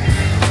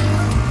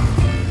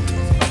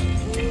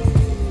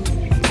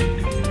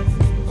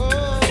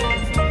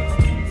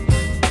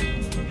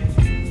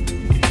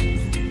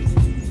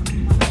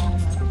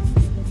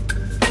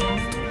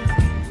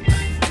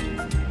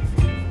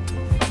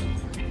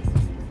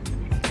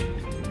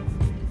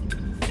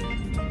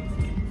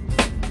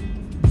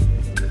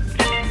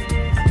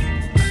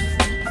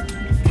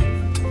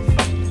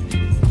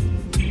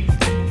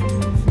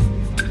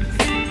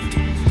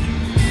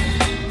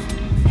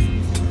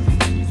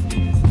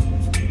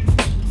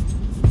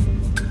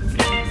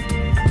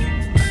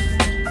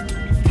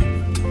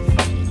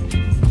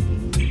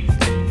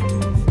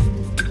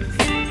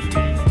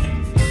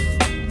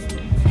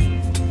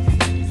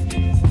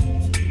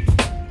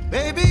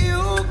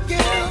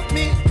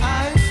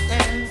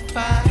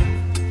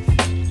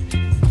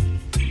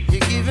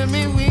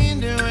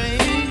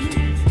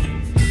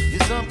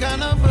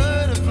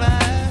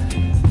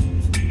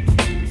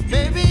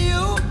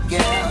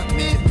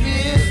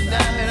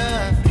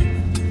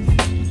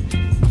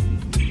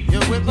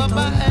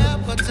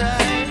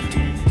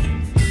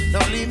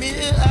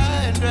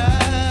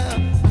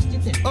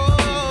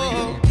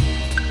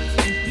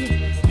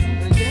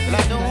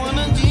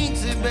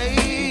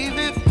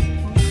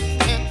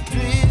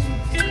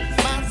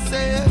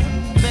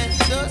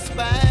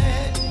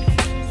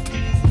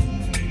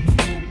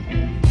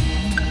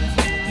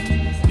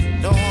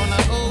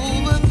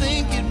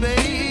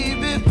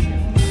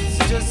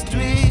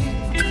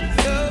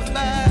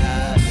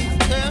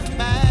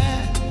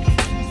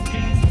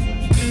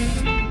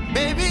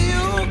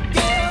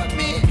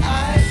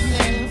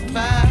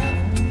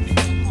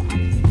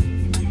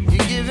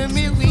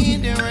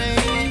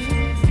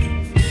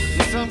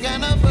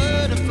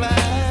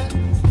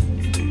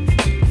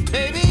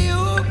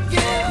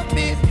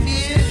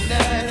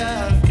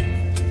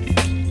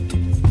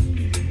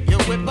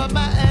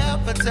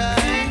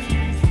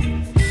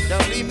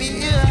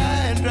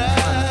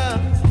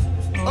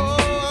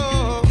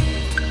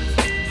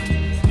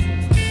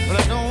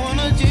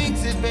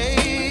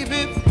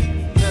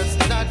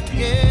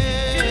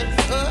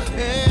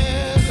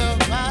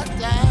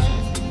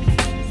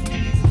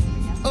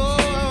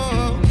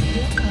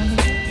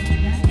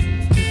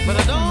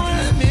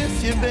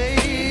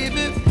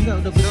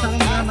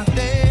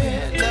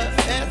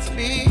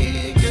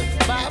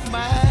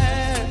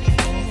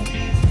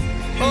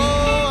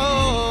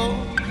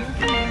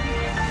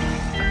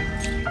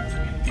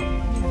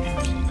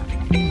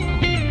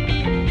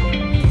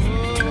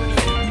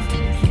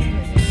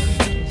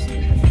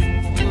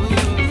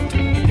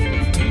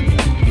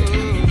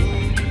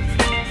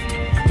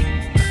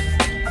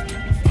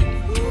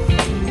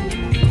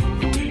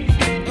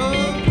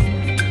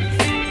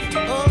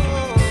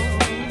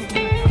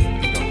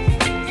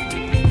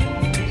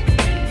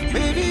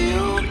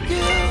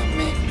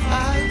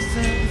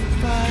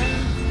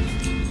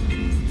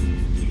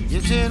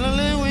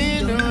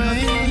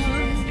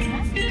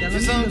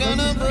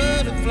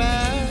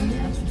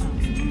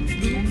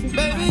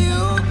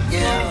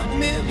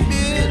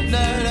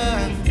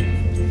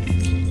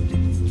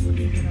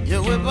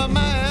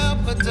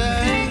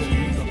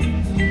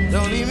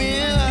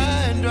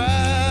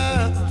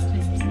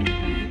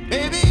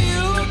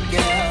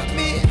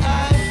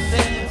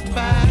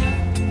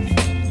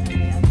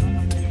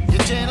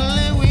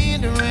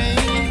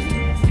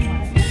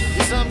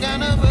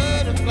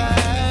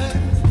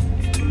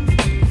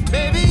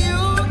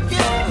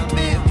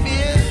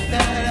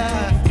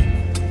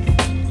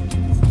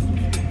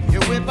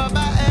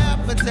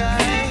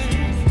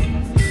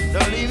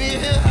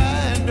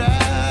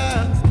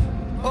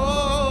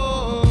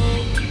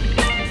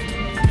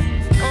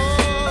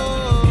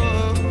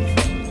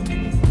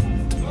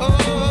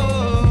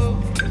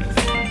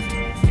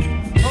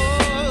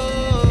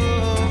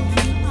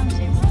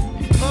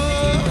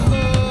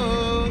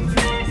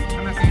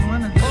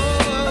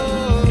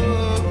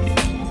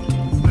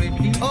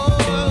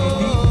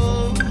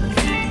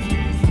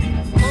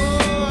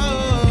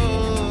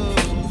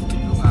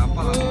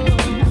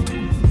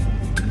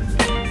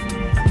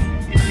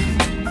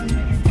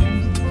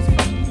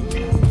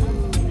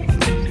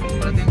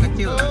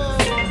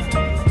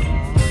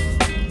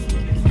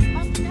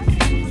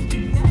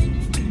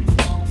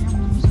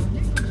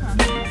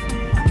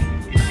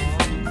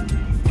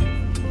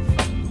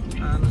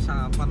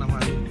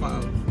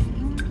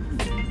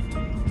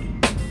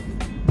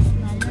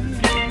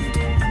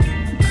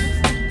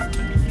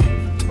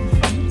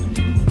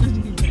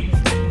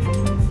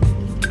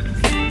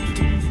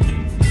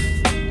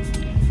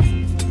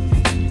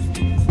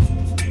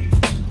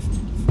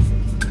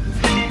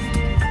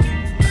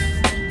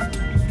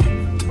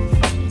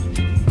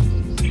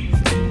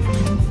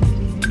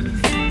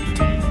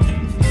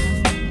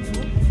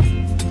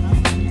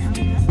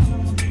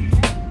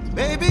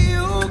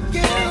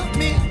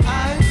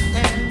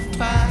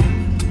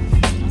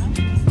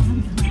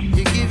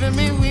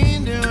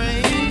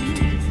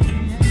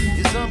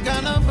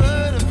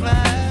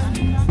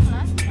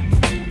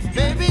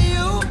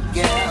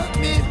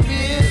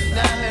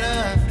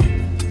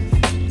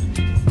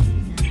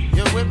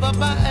 up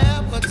my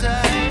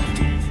appetite.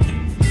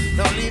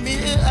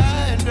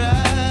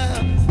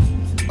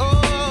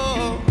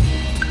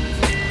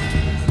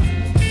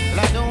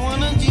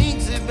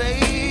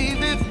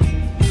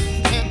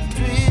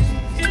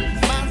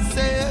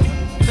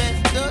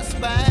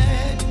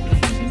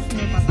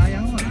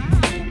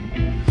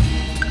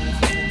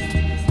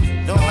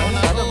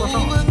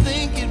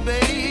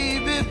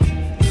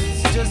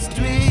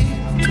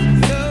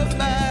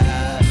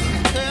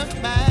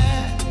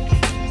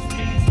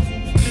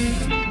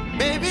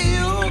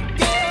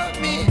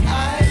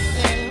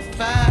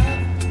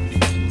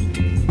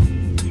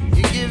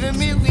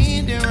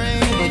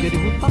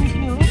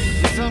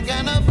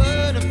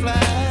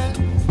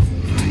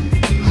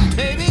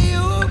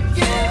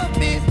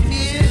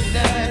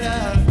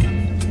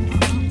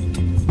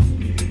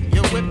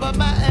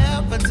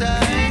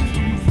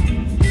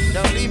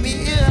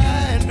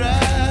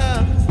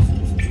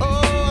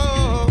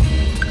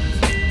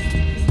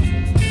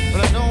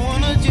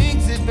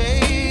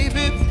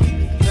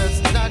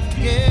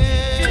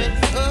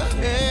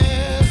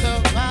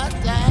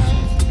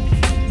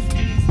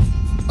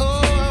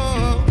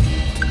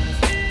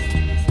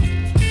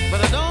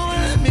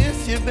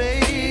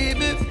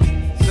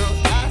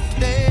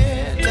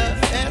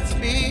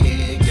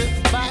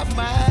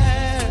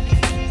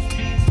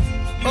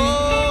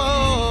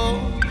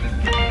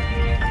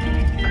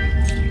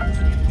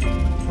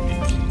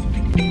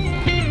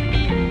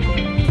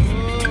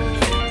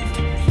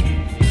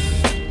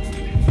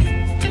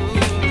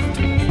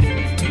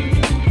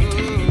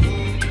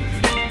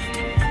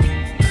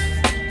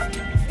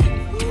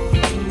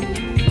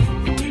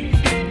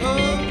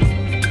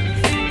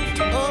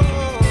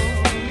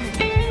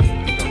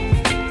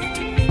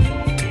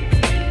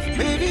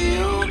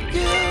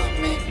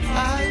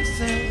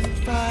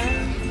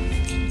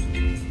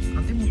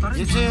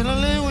 You're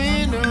channeling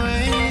wind and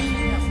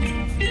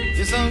rain.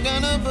 You're some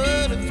kind of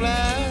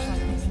butterfly.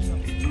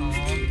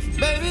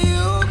 Baby,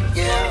 you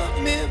give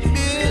me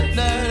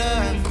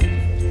midnight.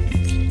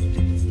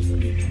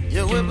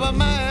 You whip up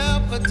my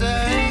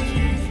appetite.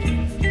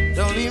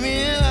 Don't leave me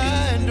here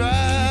high and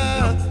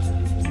dry.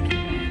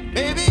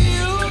 Baby,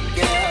 you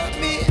give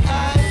me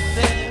ice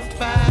and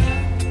fire.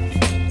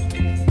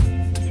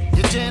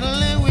 You're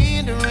channeling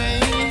wind and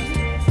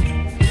rain.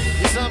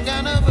 You're some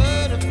kind of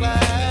butterfly.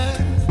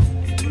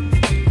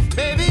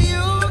 Baby,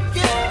 you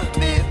give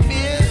me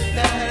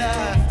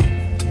midnight.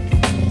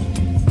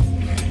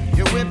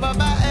 You whip up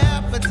my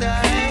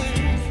appetite.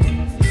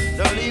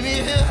 Don't leave me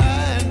here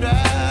high and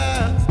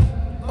dry.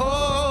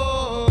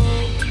 Oh,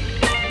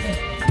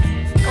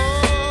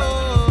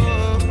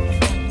 oh,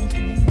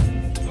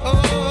 oh,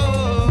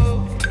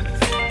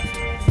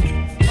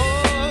 oh,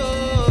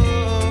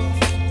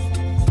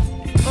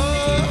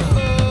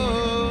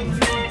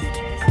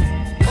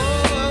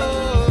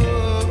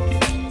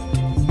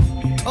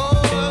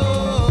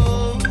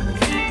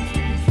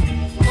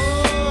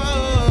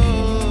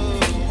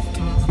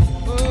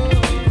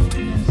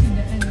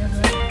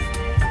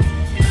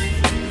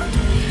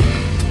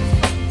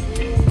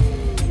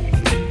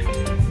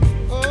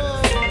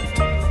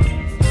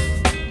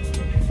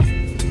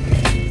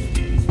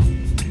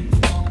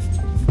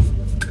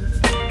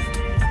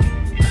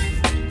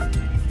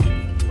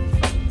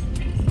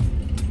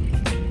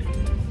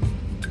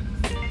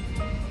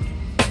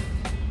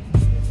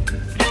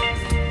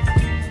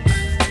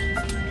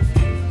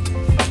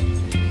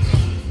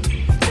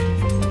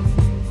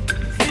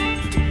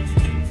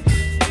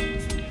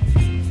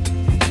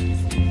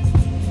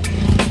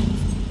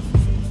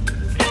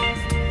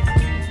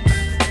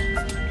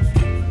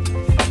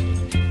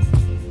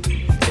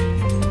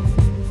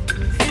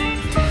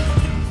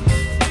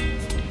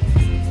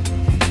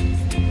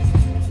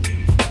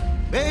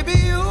 baby,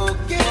 you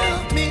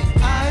give me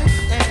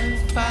ice and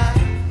fire.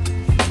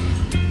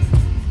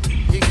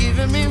 You're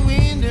giving me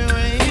wind and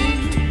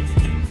rain.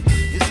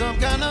 You're some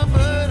kind of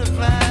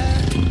butterfly.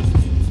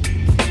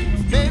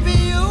 Baby,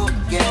 you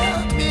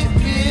give me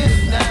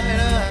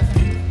midnight.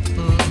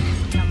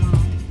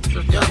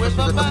 You whip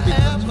up my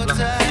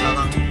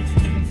appetite.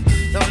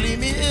 Don't leave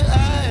me here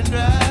high and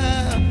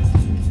dry.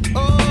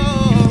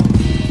 Oh,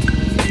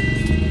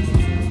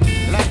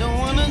 well, I don't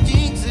wanna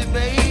jinx it,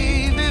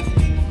 baby,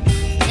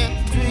 and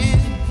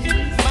treat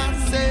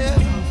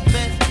myself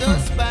at the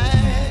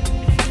spine.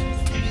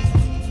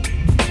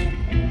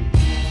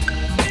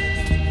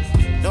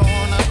 Don't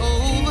wanna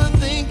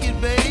overthink it,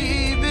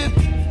 baby.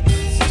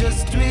 It's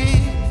just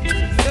treat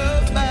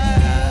your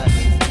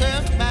body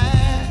and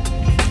mind.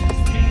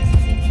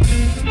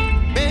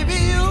 Baby,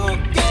 you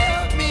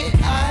give me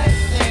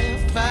ice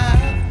and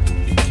fire.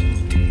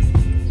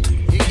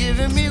 You're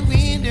giving me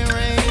wind and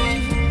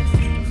rain.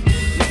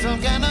 You're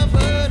some kind of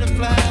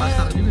butterfly.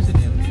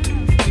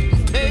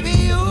 Baby,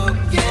 you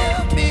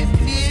give me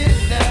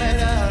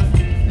midnight.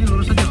 Ini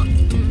lurus aja, Pak.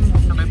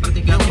 Sampai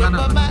pertigaan You whip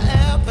up kanan. my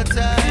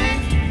appetite.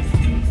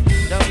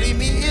 Don't leave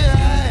me here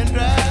high and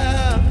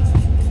dry.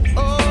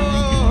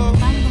 Oh,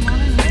 Kan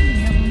kemarin ya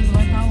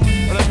 32 tahun.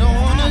 but I don't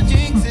wanna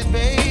jinx it,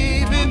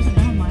 baby.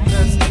 Sekarang sudah main.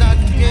 Let's not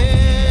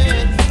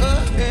get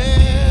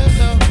ahead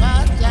of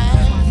my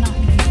time.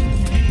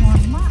 Anak dari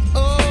mohon mak.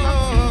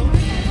 Oh,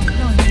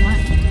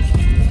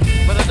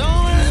 but I don't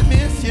wanna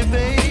miss you,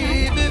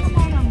 baby.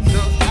 So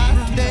I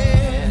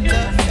stand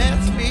up and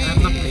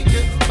speak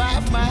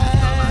my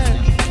mind.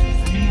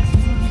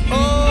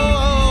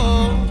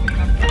 Oh,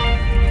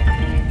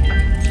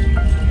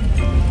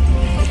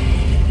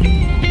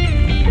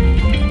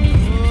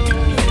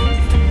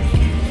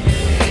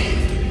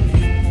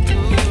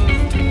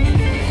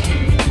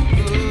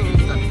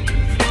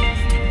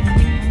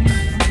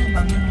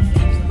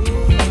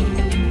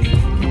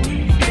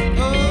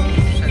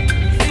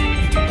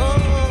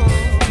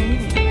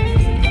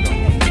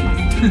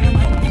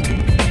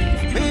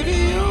 baby,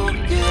 you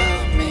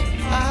give me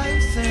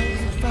ice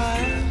and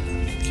fire.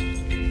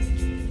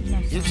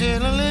 You're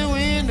channeling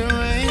wind and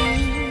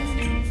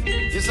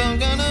rain. You're some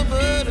kind of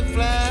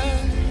butterfly.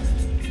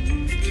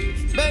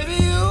 Baby,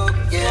 you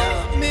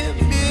give me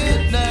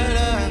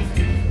midnight.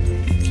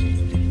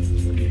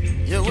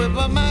 You whip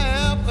up my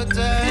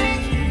appetite.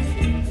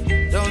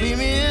 Don't leave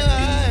me here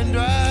high and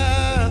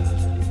dry.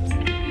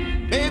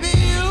 Baby,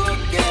 you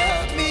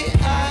give me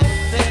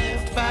ice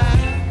and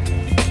fire.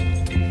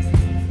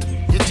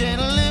 You're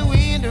channeling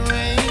wind and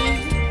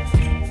rain.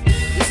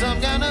 You're some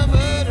kind of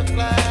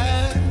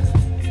butterfly.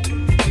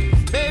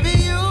 Baby,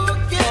 you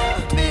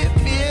give me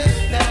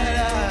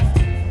midnight.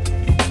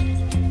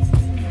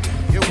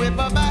 You whip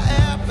up my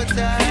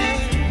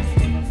appetite.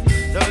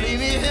 Don't leave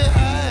me here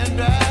high and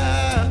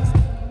dry.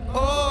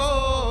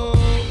 Oh,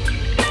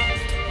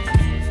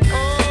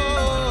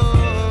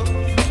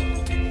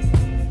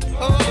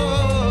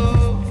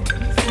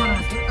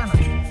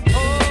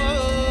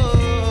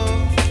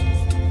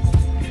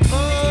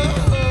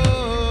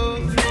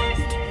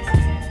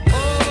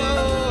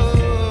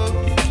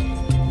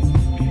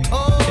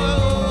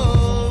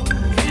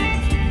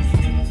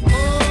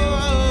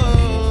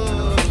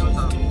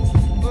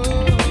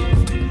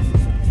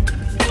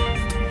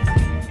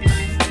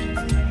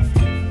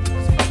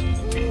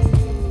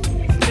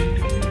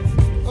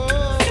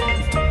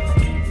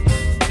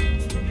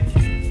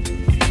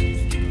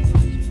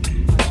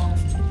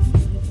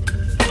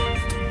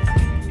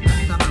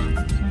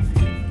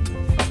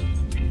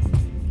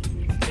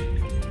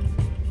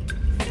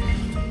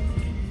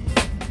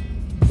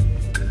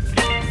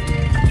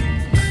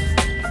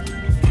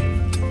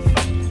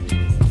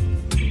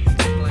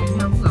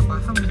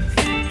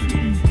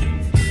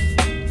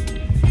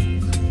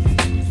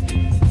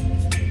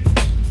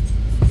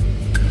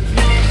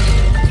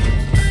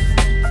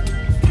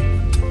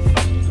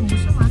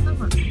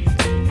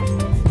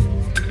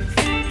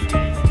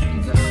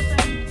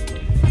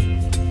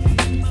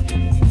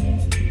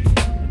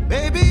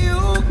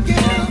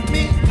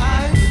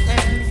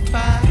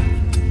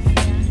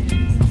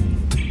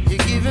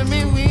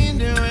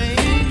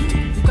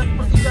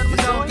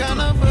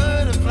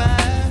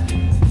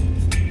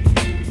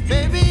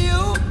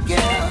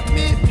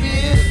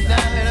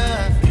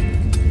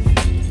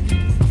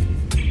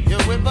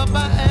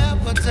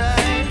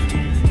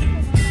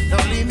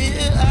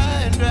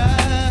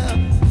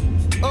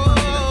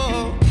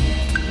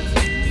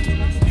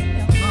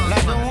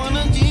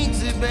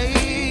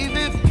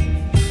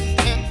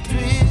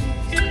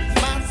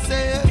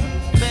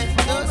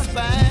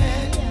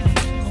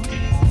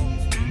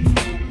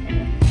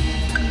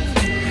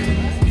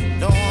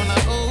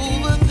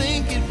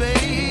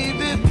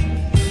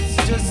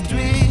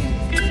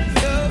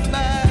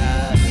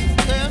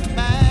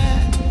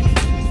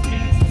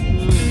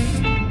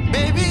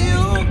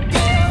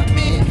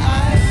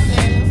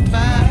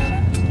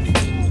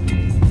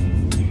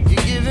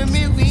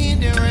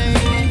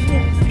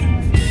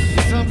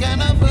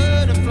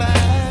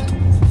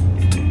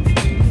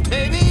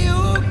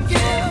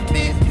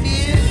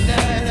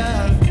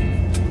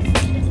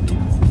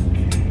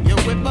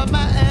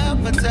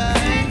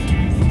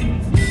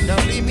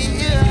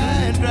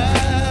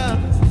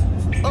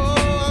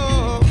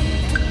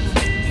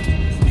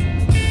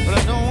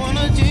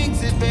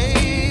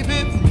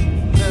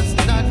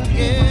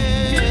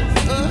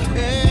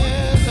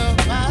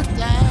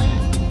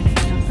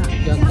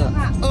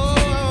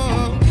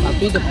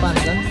 Papi depan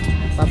kan?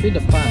 Papi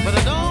depan. But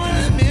I don't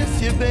wanna miss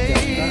you, Ya,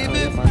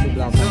 baby. papi So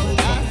belakang.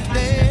 I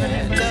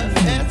stand up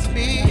and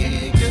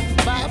speak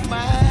my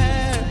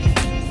mind.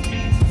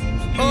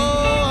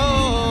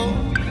 Oh,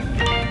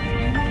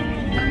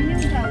 Ini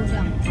udah.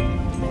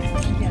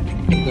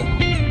 Udah.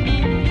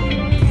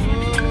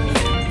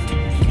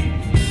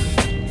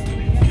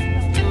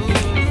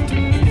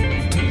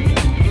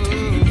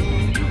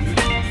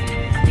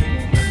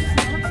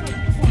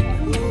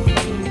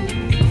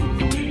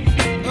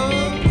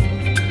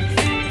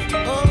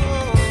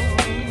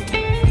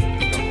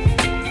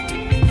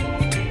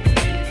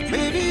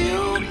 baby,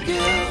 you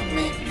give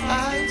me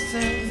ice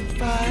and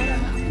fire.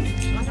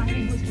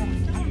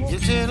 You're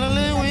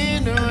chilling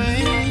when the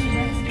rain.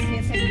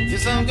 You're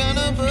some kind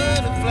of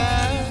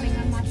butterfly.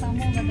 Dengan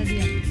matamu kata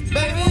dia.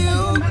 Baby,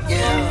 you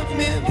give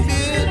me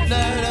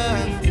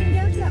midnight.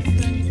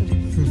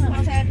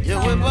 You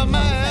whip up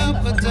my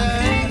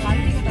appetite.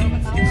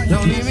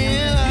 Don't leave me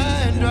here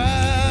high and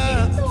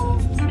dry.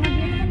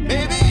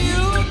 Baby,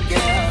 you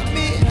give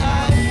me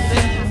ice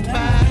and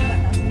fire.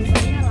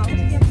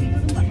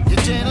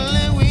 You're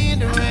channeling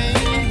wind and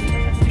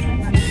rain.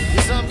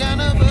 You're some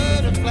kind of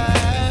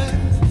butterfly.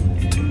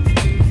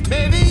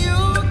 Baby, you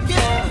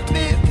give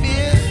me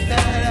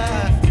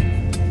midnight.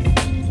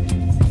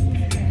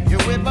 You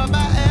whip up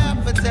my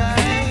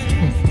appetite.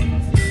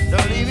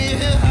 Don't leave me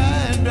here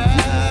high and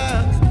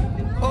dry.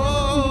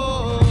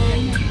 Oh,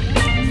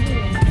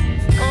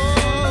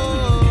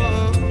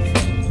 oh,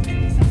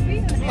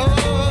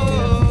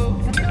 oh,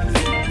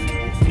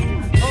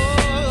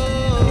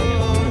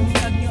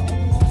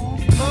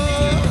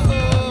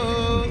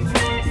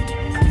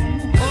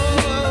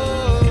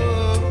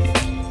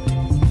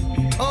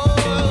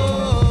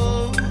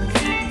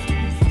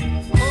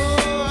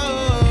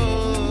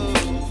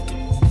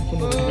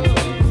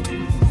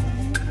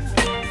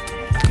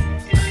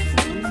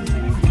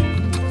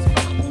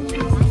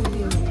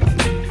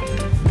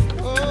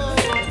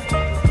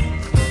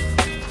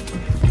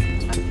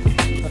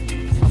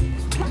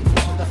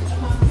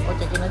 Oh,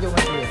 cekin aja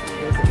mas dulu ya.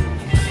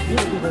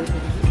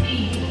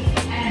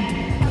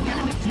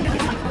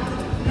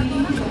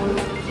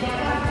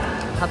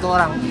 Satu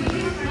orang.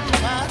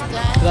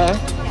 Udah ya?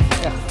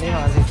 Ya, terima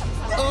kasih.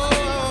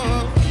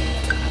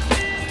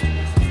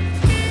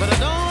 but I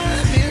don't wanna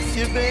miss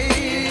you,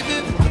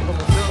 baby.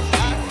 So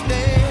I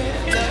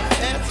stand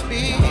up and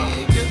speak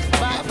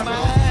my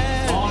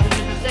mind. Oh,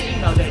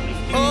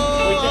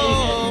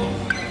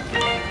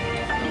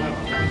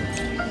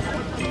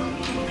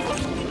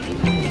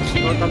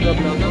 Kalau tangga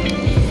belakang